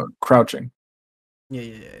crouching.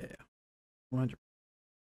 Yeah. 100.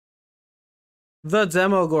 The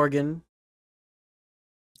Demogorgon.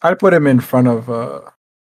 I'd put him in front of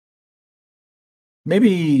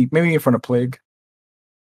maybe in front of Plague.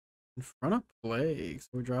 In front of Plague. So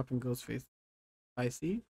we're dropping Ghostface. I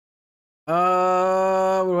see. What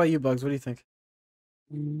about you, Bugz? What do you think?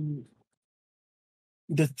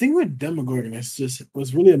 The thing with Demogorgon is just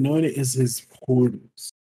what's really annoying is his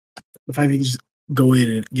portals. The fact that you just go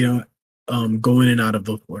in and go in and out of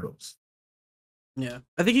those portals. Yeah,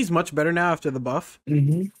 I think he's much better now after the buff.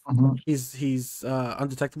 Mm-hmm. He's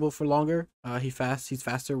undetectable for longer. He's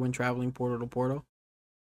faster when traveling portal to portal.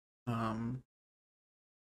 I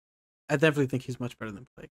definitely think he's much better than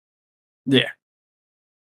Plague. Yeah.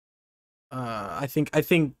 I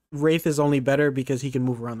think Wraith is only better because he can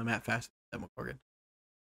move around the map faster than Demogorgon.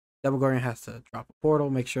 Demogorgon has to drop a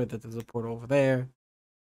portal, make sure that there's a portal over there.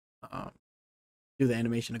 do the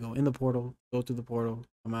animation to go in the portal, go through the portal,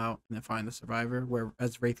 come out, and then find the survivor.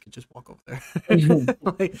 Whereas Wraith could just walk over there.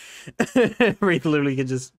 Like Wraith literally could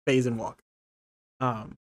just phase and walk.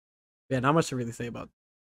 Yeah, not much to really say about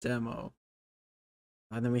demo.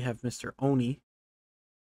 And then we have Mr. Oni.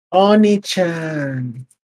 Oni-chan.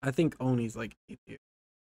 I think Oni's like A tier.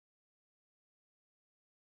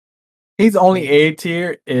 He's only A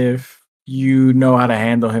tier if you know how to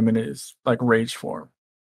handle him in his like rage form.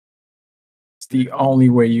 It's the only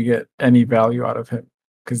way you get any value out of him.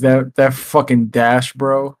 Cause that fucking dash,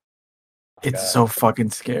 bro, it's so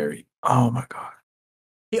fucking scary. Oh my god.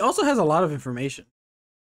 He also has a lot of information.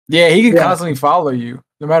 Yeah, he can constantly follow you,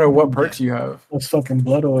 no matter what perks you have. Those fucking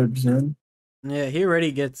blood orbs, man. Yeah, he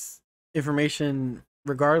already gets information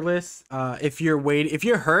regardless. If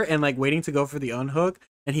you're hurt and like waiting to go for the unhook,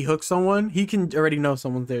 and he hooks someone, he can already know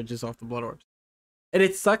someone's there just off the blood orbs. And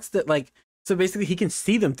it sucks that like, so basically he can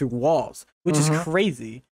see them through walls, which is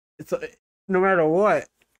crazy. It's no matter what,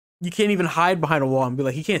 you can't even hide behind a wall and be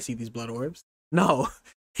like, he can't see these blood orbs. No,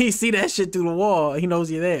 he see that shit through the wall. He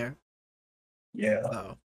knows you're there. Yeah.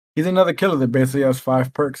 So. He's another killer that basically has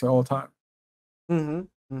 5 perks at all time.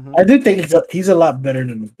 I do think he's a lot better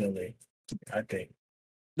than Billy. I think.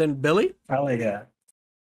 Than Billy? I like that.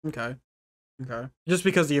 Okay. Just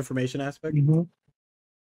because of the information aspect? Mm-hmm.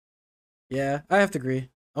 Yeah, I have to agree.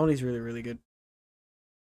 Oni's really, really good.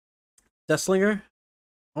 Deathslinger?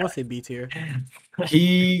 I want to say B tier.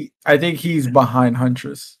 I think he's behind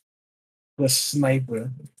Huntress. The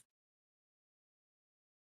sniper.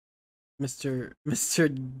 Mr.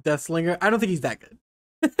 Deathslinger? I don't think he's that good.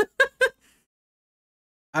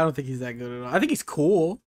 I don't think he's that good at all. I think he's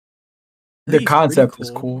cool. The concept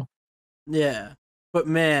is cool. Yeah. But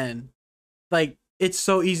man, like, it's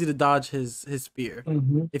so easy to dodge his spear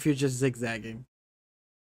if you're just zigzagging.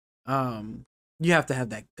 You have to have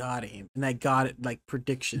that god aim and that god like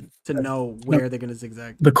prediction to know where they're gonna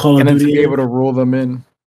zigzag. The Call of Duty, and then to be game. able to rule them in.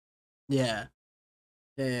 Yeah.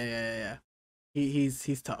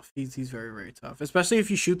 He's tough. He's very, very tough. Especially if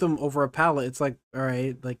you shoot them over a pallet. It's like, all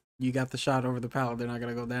right, like you got the shot over the pallet, they're not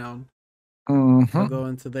gonna go down. They'll go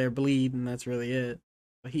into their bleed, and that's really it.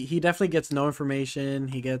 But he definitely gets no information.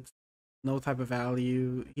 He gets no type of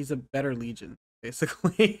value. He's a better Legion,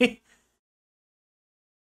 basically.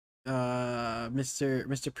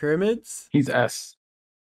 Mr. Pyramids. He's S.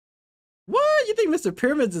 What? You think Mr.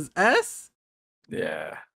 Pyramids is S?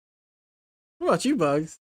 Yeah. What about you,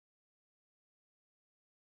 Bugz?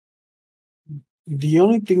 The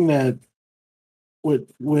only thing that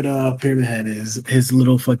with Pyramid Head is his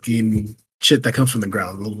little fucking shit that comes from the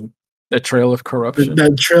ground. The trail of corruption.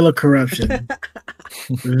 That trail of corruption.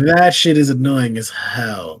 That shit is annoying as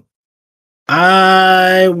hell.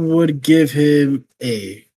 I would give him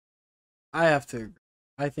A. I have to.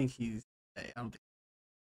 I think he's A. I don't think.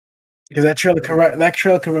 Because that trail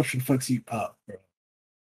of corruption fucks you up, bro.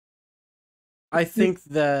 I think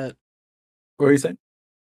that. What are you saying?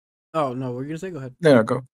 Oh no, what were you gonna say? Go ahead. No,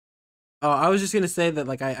 go. Oh, I was just gonna say that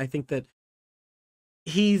like I think that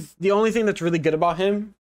he's the only thing that's really good about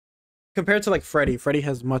him compared to like Freddy. Freddy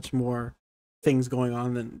has much more things going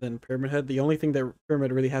on than Pyramid Head. The only thing that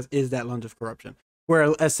Pyramid really has is that lunge of corruption,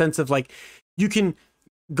 where a sense of like you can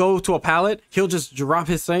go to a pallet, he'll just drop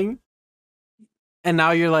his thing, and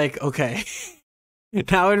now you're like, okay,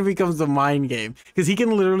 now it becomes a mind game because he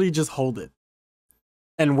can literally just hold it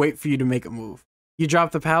and wait for you to make a move. You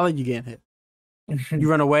drop the pallet, you get hit. You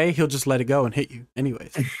run away, he'll just let it go and hit you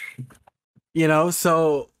anyways. You know,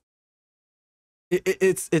 so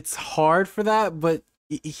it's hard for that, but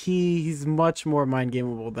he's much more mind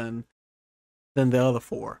gameable than the other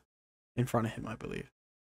 4 in front of him, I believe.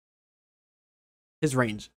 His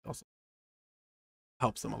range also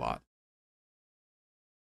helps him a lot.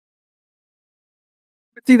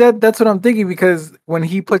 See, that's what I'm thinking, because when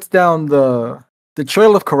he puts down the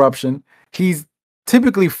trail of corruption, he's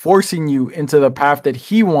typically forcing you into the path that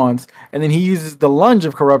he wants, and then he uses the lunge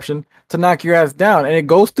of corruption to knock your ass down, and it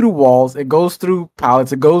goes through walls, it goes through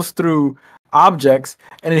pallets, it goes through objects,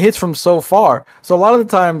 and it hits from so far. So a lot of the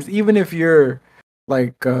times, even if you're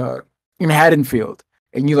like in Haddonfield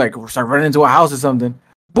and you like start running into a house or something,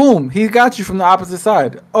 boom, he got you from the opposite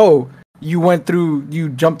side. Oh, you jumped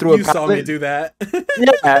through a pallet. You saw me do that.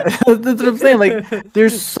 Yeah, that's what I'm saying. Like,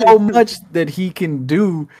 there's so much that he can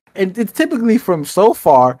do, and it's typically from so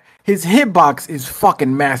far. His hitbox is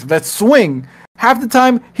fucking massive. That swing, half the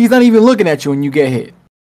time he's not even looking at you when you get hit.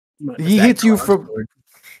 He hits you from.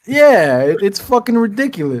 Yeah, it's fucking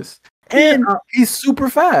ridiculous, and he's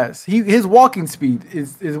super fast. His walking speed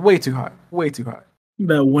is way too high. Way too high.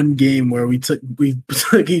 That one game where we took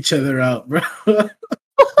each other out, bro.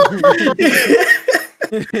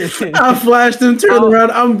 I flashed him, turned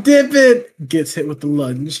around, I'm dipping. Gets hit with the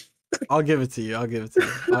lunge. I'll give it to you. I'll give it to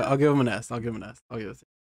you. I'll give him an S. I'll give him an S. I'll give it to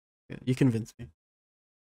you. You convinced me.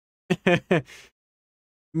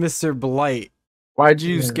 Mr. Blight. Why'd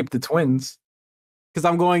you skip the twins? Because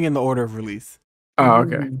I'm going in the order of release. Oh,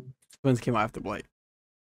 okay. Twins came out after Blight.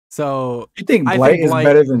 So you think Blight is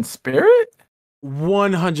better than Spirit?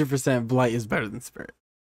 100% Blight is better than Spirit.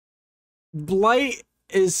 Blight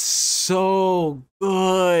is so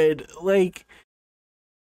good. Like,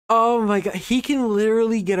 oh my god, he can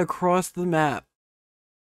literally get across the map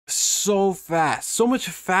so fast, so much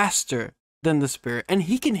faster than the Spirit, and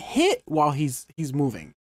he can hit while he's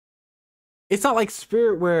moving. It's not like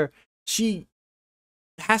Spirit where she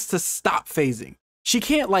has to stop phasing. She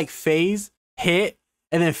can't like phase, hit,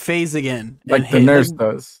 and then phase again. Like the nurse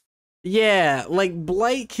does. Yeah, like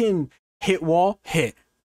Blight can hit wall, hit,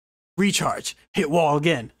 recharge, hit wall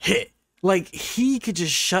again, hit. Like he could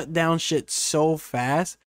just shut down shit so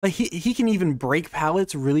fast. Like he can even break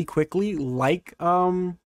pallets really quickly, like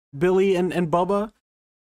Billy and Bubba.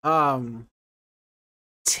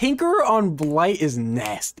 Tinker on Blight is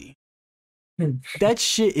nasty. That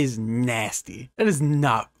shit is nasty. That is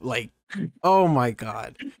not like, oh my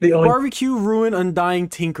god. Barbecue, Ruin, Undying,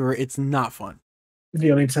 Tinker, it's not fun.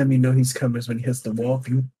 The only time you know he's coming is when he hits the wall.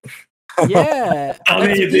 Yeah.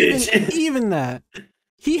 Even that.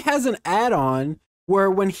 He has an add-on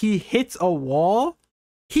where when he hits a wall,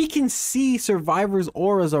 he can see survivors'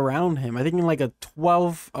 auras around him. I think in like a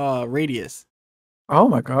 12 radius. Oh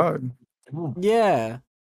my god. Yeah.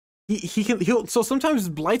 He'll so sometimes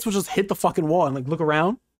Blights will just hit the fucking wall and like look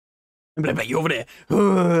around and be like, you over there.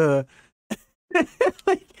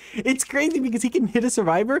 Like, it's crazy because he can hit a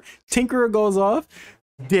survivor, Tinkerer goes off,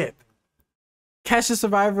 dip. Catch the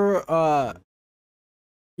survivor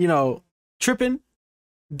tripping,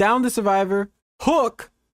 down the survivor, hook,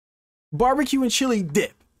 barbecue and chili,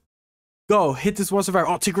 dip. Go, hit this one survivor.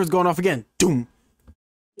 Oh, Tinkerer's going off again. Doom.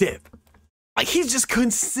 Dip. Like he's just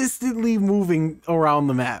consistently moving around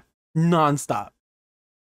the map. Non-stop.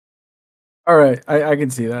 All right, I can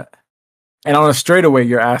see that. And on a straightaway,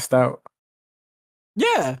 you're asked out.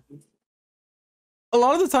 Yeah. A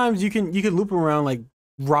lot of the times you can loop him around like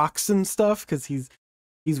rocks and stuff because he's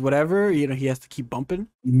whatever, he has to keep bumping.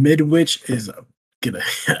 Midwich is a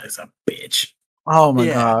bitch. Oh my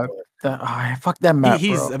god. Fuck that map.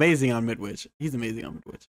 He's bro. amazing on Midwich.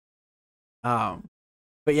 But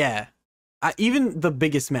yeah. Even the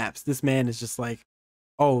biggest maps, this man is just like,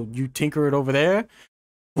 oh, you tinker it over there?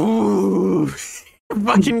 Ooh,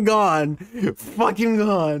 fucking gone. Fucking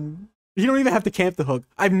gone. You don't even have to camp the hook.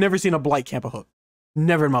 I've never seen a Blight camp a hook.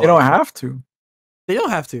 Never in my life. They don't have to. They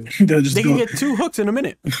don't have to. They can get 2 hooks in a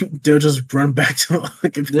minute. They'll just run back to the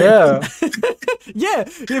hook. Yeah. Yeah.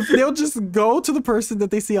 If they'll just go to the person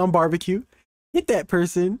that they see on barbecue, hit that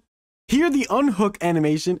person, hear the unhook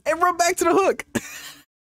animation, and run back to the hook.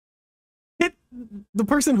 Hit the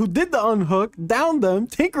person who did the unhook, down them,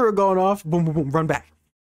 Tinkerer going off, boom, boom, boom, run back.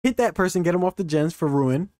 Hit that person, get them off the gens for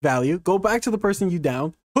ruin value, go back to the person you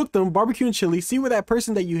down, hook them, barbecue and chili, see where that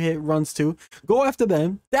person that you hit runs to, go after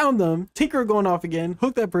them, down them, Tinkerer going off again,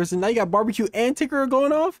 hook that person, now you got barbecue and Tinkerer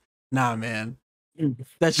going off? Nah, man.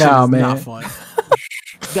 That shit is not fun.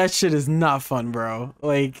 That shit is not fun, bro.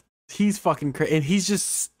 Like, he's fucking crazy, and he's just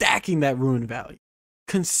stacking that ruin value.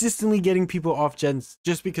 Consistently getting people off gens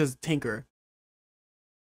just because Tinker.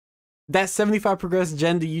 That 75 progress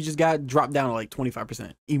gen that you just got dropped down to like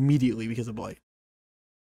 25% immediately because of Blight.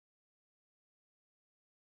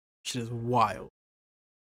 Shit is wild.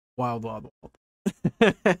 Wild.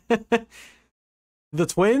 The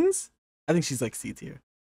twins? I think she's like C tier.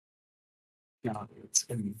 No, it's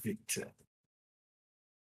Victor.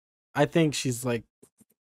 I think she's like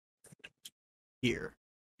here.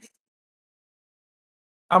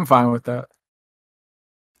 I'm fine with that.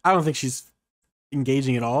 I don't think she's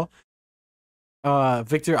engaging at all.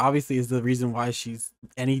 Victor obviously is the reason why she's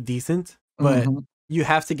any decent, but you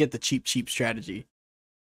have to get the cheap strategy.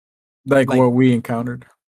 Like what we encountered.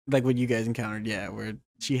 Like what you guys encountered, yeah, where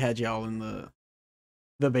she had y'all in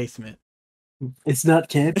the basement. It's not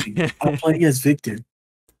camping. I'm playing as Victor.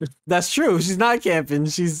 That's true. She's not camping.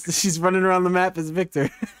 She's running around the map as Victor.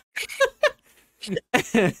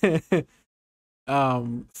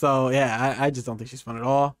 So yeah, I just don't think she's fun at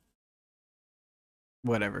all.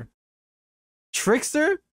 Whatever.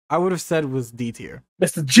 Trickster, I would have said was D tier.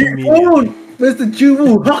 Mr. Juwoon! Mr.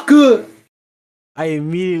 Juwoon, how good? I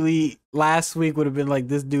immediately last week would have been like,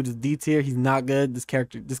 this dude is D tier. He's not good.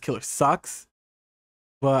 This killer sucks.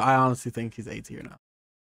 But I honestly think he's A tier now.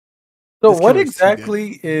 So what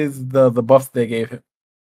exactly is the buff they gave him?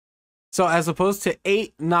 So as opposed to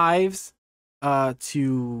 8 knives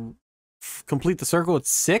to complete the circle,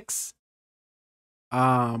 it's 6.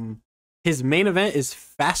 His main event is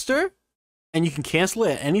faster, and you can cancel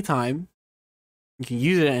it at any time. You can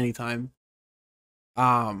use it at any time.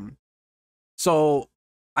 So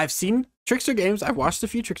I've seen Trickster games. I've watched a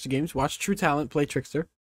few Trickster games. Watched True Talent play Trickster.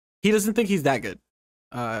 He doesn't think he's that good.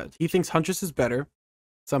 He thinks Huntress is better.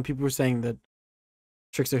 Some people were saying that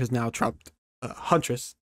Trickster has now trumped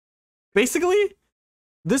Huntress. Basically,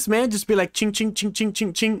 this man just be like ching ching ching ching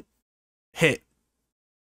ching ching, hit,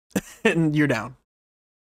 and you're down.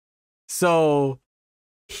 So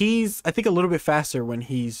he's, I think, a little bit faster when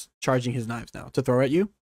he's charging his knives now to throw at you.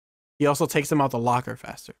 He also takes them out the locker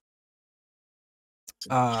faster.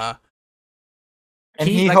 And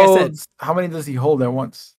he like holds, I said, how many does he hold at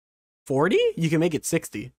once? 40? You can make it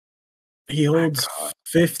 60. He holds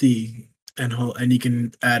 50 and you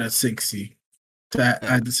can add a 60 to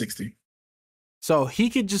add the 60. So he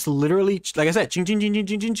could just literally, like I said, ching ching ching ching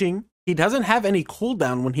ching ching ching. He doesn't have any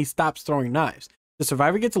cooldown when he stops throwing knives. The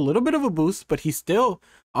survivor gets a little bit of a boost, but he's still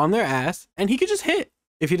on their ass, and he could just hit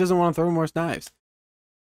if he doesn't want to throw more knives.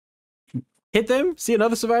 Hit them, see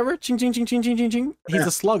another survivor, ching ching ching ching ching ching ching. He's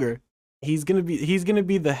a slugger. He's gonna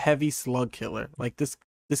be the heavy slug killer. Like this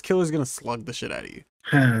killer's gonna slug the shit out of you.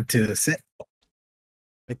 To the set.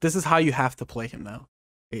 Like this is how you have to play him now.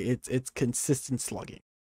 It's consistent slugging.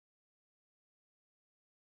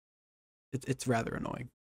 It's rather annoying.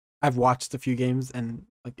 I've watched a few games and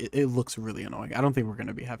like it looks really annoying. I don't think we're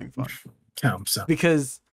gonna be having fun.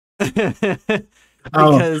 Because I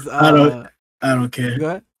don't care. Go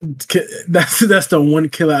ahead. That's the one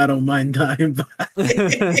killer I don't mind dying by.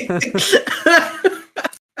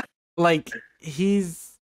 Like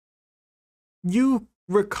you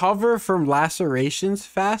recover from lacerations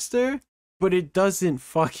faster, but it doesn't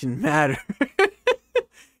fucking matter.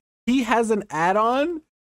 He has an add-on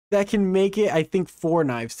that can make it, I think, 4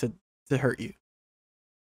 knives to hurt you.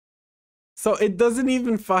 So it doesn't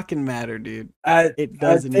even fucking matter, dude. It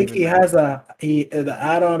doesn't. I think he has the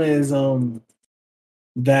add-on is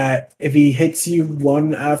that if he hits you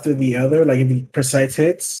one after the other, like if he precise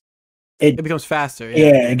hits, it becomes faster.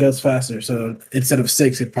 Yeah, it goes faster. So instead of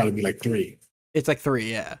 6, it'd probably be like 3. It's like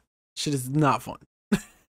 3, yeah. Shit is not fun.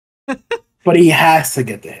 But he has to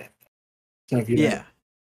get the hit. So if yeah.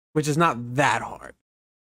 Which is not that hard.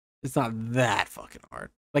 It's not that fucking hard.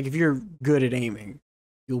 Like if you're good at aiming,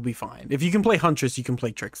 you'll be fine. If you can play Huntress, you can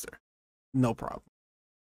play Trickster. No problem.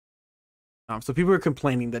 So people are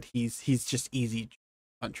complaining that he's just easy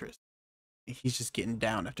Huntress. He's just getting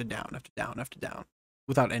down after down after down after down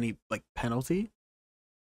without any like penalty.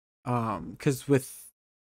 Because with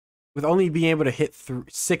only being able to hit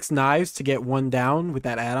 6 knives to get 1 down with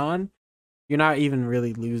that add-on, you're not even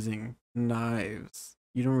really losing knives.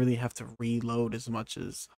 You don't really have to reload as much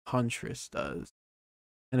as Huntress does.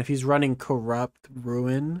 And if he's running Corrupt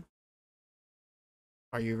Ruin,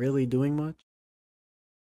 are you really doing much?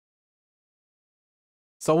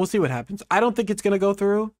 So we'll see what happens. I don't think it's going to go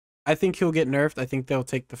through. I think he'll get nerfed. I think they'll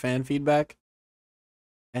take the fan feedback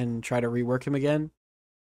and try to rework him again.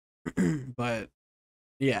 But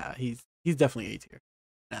yeah, he's definitely A tier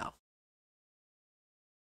now.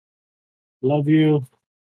 Love you.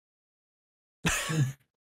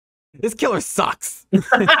 This killer sucks.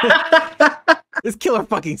 This killer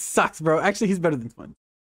fucking sucks, bro. Actually, he's better than Twin.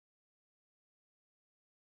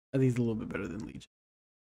 I think he's a little bit better than Legion.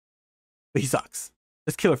 But he sucks.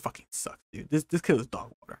 This killer fucking sucks, dude. This killer's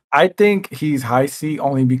dog water. I think he's high C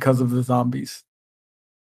only because of the zombies.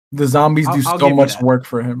 The zombies do so much work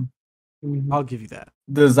for him. I'll give you that.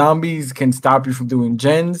 The zombies can stop you from doing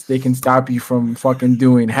gens. They can stop you from fucking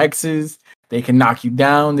doing hexes. They can knock you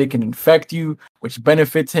down. They can infect you, which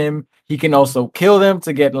benefits him. He can also kill them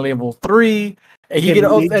to get level 3. And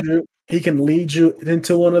he can lead you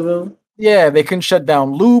into one of them. Yeah, they can shut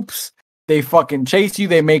down loops. They fucking chase you.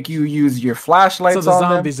 They make you use your flashlights. So the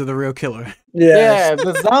zombies are the real killer. Yeah,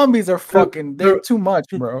 the zombies are fucking. They're too much,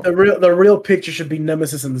 bro. The real picture should be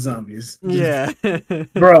Nemesis and the zombies. Yeah,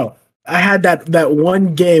 bro. I had that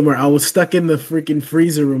one game where I was stuck in the freaking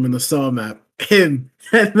freezer room in the Saw map. Him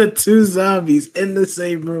and the 2 zombies in the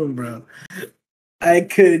same room, bro. I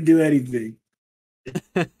couldn't do anything.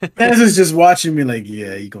 Ness was just watching me like,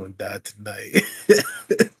 yeah, you're gonna die tonight.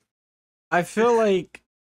 I feel like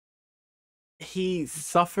he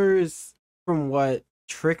suffers from what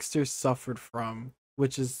Trickster suffered from,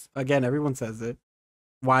 which is, again, everyone says it.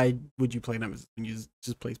 Why would you play Nemesis when you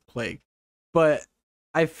just play Plague? But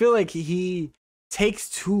I feel like he takes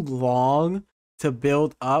too long to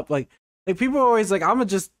build up. Like people are always like, I'm gonna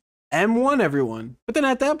just M1 everyone. But then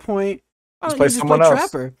at that point, just play someone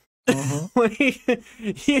else. Trapper. Like,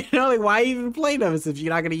 like why even play Nemesis if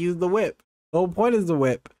you're not gonna use the whip? The whole point is the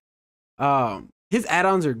whip. His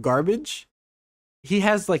add-ons are garbage. He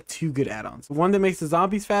has like 2 good add-ons. One that makes the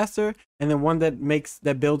zombies faster, and then one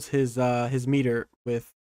that builds his meter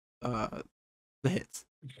with the hits.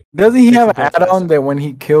 Doesn't he have an add-on that when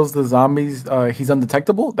he kills the zombies, he's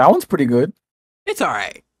undetectable? That one's pretty good. It's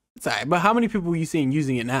alright. But how many people are you seeing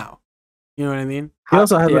using it now? You know what I mean? He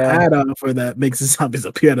also has an add-on for that makes the zombies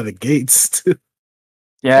appear out of the gates too.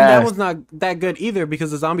 Yeah, and that one's not that good either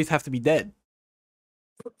because the zombies have to be dead.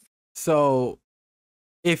 So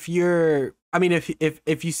if you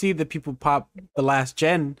see that people pop the last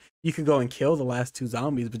gen, you could go and kill the last 2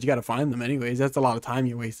 zombies, but you got to find them anyways. That's a lot of time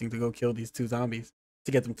you're wasting to go kill these 2 zombies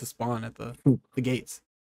to get them to spawn at the gates.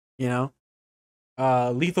 You know,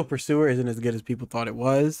 Lethal Pursuer isn't as good as people thought it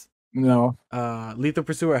was. No, Lethal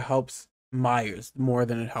Pursuer helps Myers more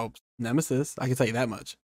than it helps Nemesis. I can tell you that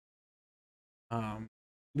much.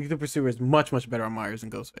 Lethal Pursuer is much better on Myers than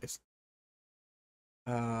Ghostface.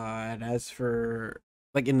 And as for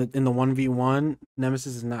like in the 1v1,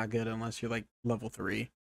 Nemesis is not good unless you're like level 3.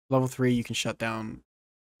 Level 3 you can shut down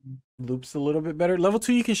loops a little bit better. Level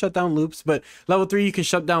 2 you can shut down loops, but level 3 you can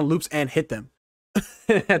shut down loops and hit them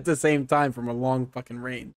at the same time from a long fucking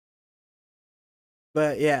range.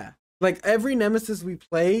 But yeah, like every Nemesis we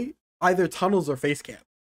play either tunnels or face cam.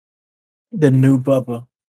 The new Bubba.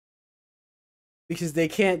 Because they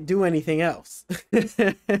can't do anything else.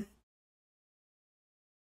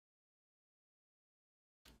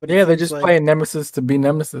 But yeah, they're just playing Nemesis to be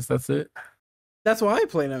Nemesis. That's it. That's why I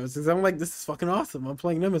play Nemesis. I'm like, this is fucking awesome. I'm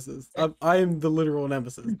playing Nemesis. I am the literal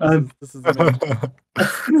Nemesis. This is amazing.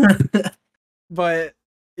 But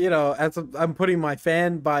you know, as I'm putting my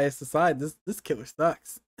fan bias aside, this killer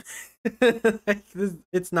sucks.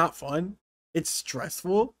 It's not fun. It's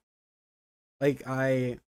stressful. Like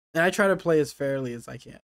I try to play as fairly as I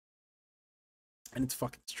can, and it's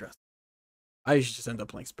fucking stressful. I usually just end up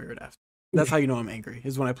playing Spirit after. That's how you know I'm angry,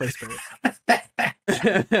 is when I play Spirit.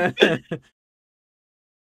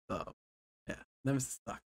 So, yeah, Nemesis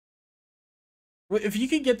sucks. If you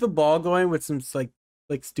could get the ball going with some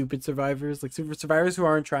like stupid survivors, like super survivors who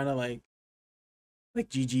aren't trying to like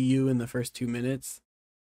GG you in the first 2 minutes,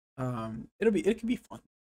 it could be fun.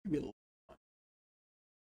 It could be a little fun.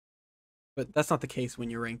 But that's not the case when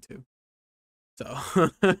you're ranked 2. So,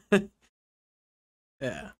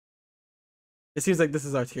 yeah. It seems like this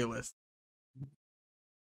is our tier list.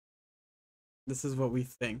 This is what we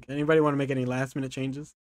think. Anybody want to make any last minute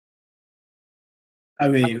changes? I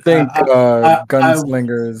mean, I think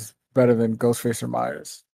Gunslinger is better than Ghostface or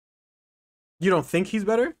Myers. You don't think he's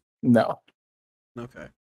better? No. Okay.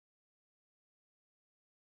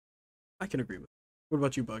 I can agree with that. What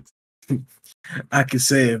about you, Bugz? I can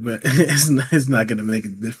say it, but it's not gonna make a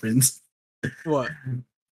difference. What?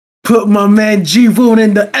 Put my man G-Woon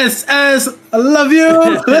in the SS. I love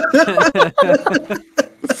you.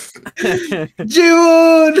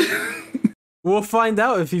 G-Woon. We'll find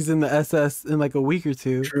out if he's in the SS in like a week or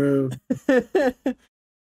 2. True. You're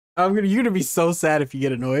gonna be so sad if you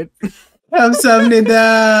get annoyed. I'm something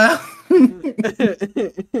down.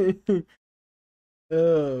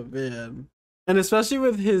 Oh man. And especially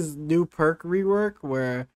with his new perk rework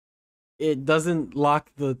where it doesn't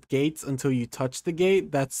lock the gates until you touch the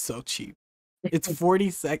gate, that's so cheap. It's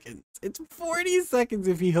 40 seconds. It's 40 seconds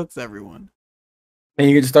if he hooks everyone. And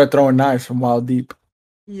you can just start throwing knives from Wild Deep.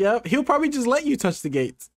 Yep. He'll probably just let you touch the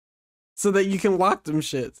gates so that you can lock them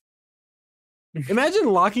shits.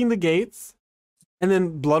 Imagine locking the gates and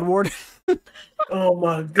then Blood Warden. Oh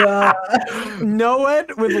my god.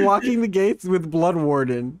 Noed with locking the gates with Blood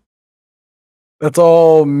Warden. That's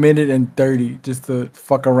all minute and 30 just to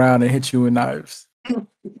fuck around and hit you with knives. Am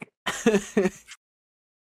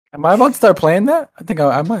I about to start playing that? I think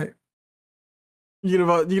I might. You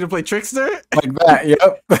gonna play Trickster? Like that,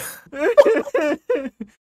 yep.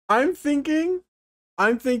 I'm thinking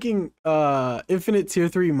Infinite Tier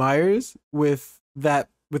 3 Myers with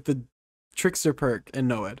the Trickster perk and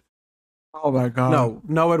Noed. Oh my god. No,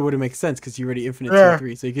 Noed wouldn't make sense because you already Infinite Tier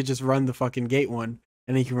 3, so you could just run the fucking gate one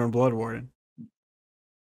and then you can run Blood Warden.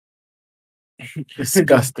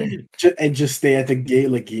 Disgusting. And just stay at the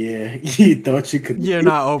gate like, yeah, you thought you could. You're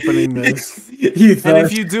not opening this. And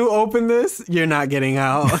if you do open this, you're not getting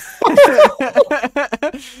out.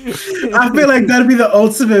 I feel like that'd be the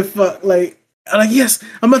ultimate fuck. Like, yes,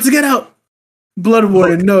 I'm about to get out. Blood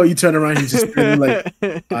Warden, no, you turn around and you just like,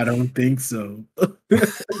 I don't think so.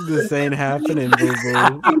 This ain't happening, boo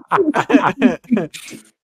boo.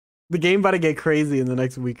 The game about to get crazy in the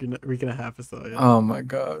next week and a half or so. Yeah. Oh my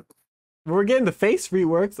god. We're getting the face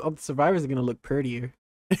reworks. All the survivors are gonna look prettier.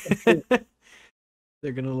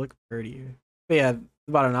 They're gonna look prettier. But yeah,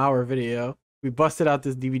 about an hour video. We busted out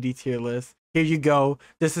this DVD tier list. Here you go.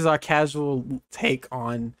 This is our casual take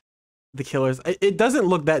on the killers. It doesn't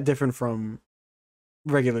look that different from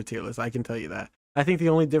regular tier lists, I can tell you that. I think the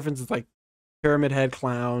only difference is like Pyramid Head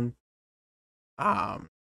Clown,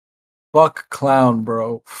 Fuck clown,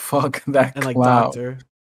 bro. Fuck that and like clown. Doctor.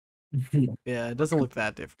 Yeah, it doesn't look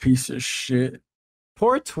that different. Piece of shit.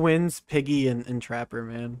 Poor twins, Piggy and Trapper,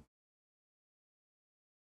 man.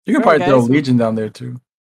 You can Alright, probably throw guys, Legion down there too.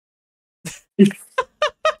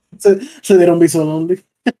 so they don't be so lonely.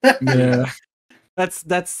 Yeah.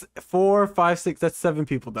 That's 4, 5, 6. That's 7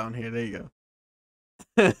 people down here. There you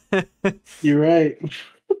go. You're right.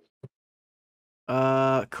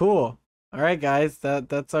 Cool. All right, guys.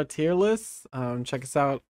 That's our tier list. Check us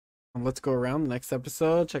out on Let's Go Around the next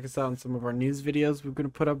episode. Check us out on some of our news videos. We're gonna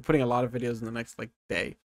putting a lot of videos in the next like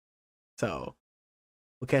day. So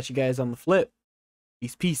we'll catch you guys on the flip.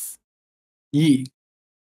 Peace. Yeah.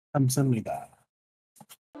 I'm sending that.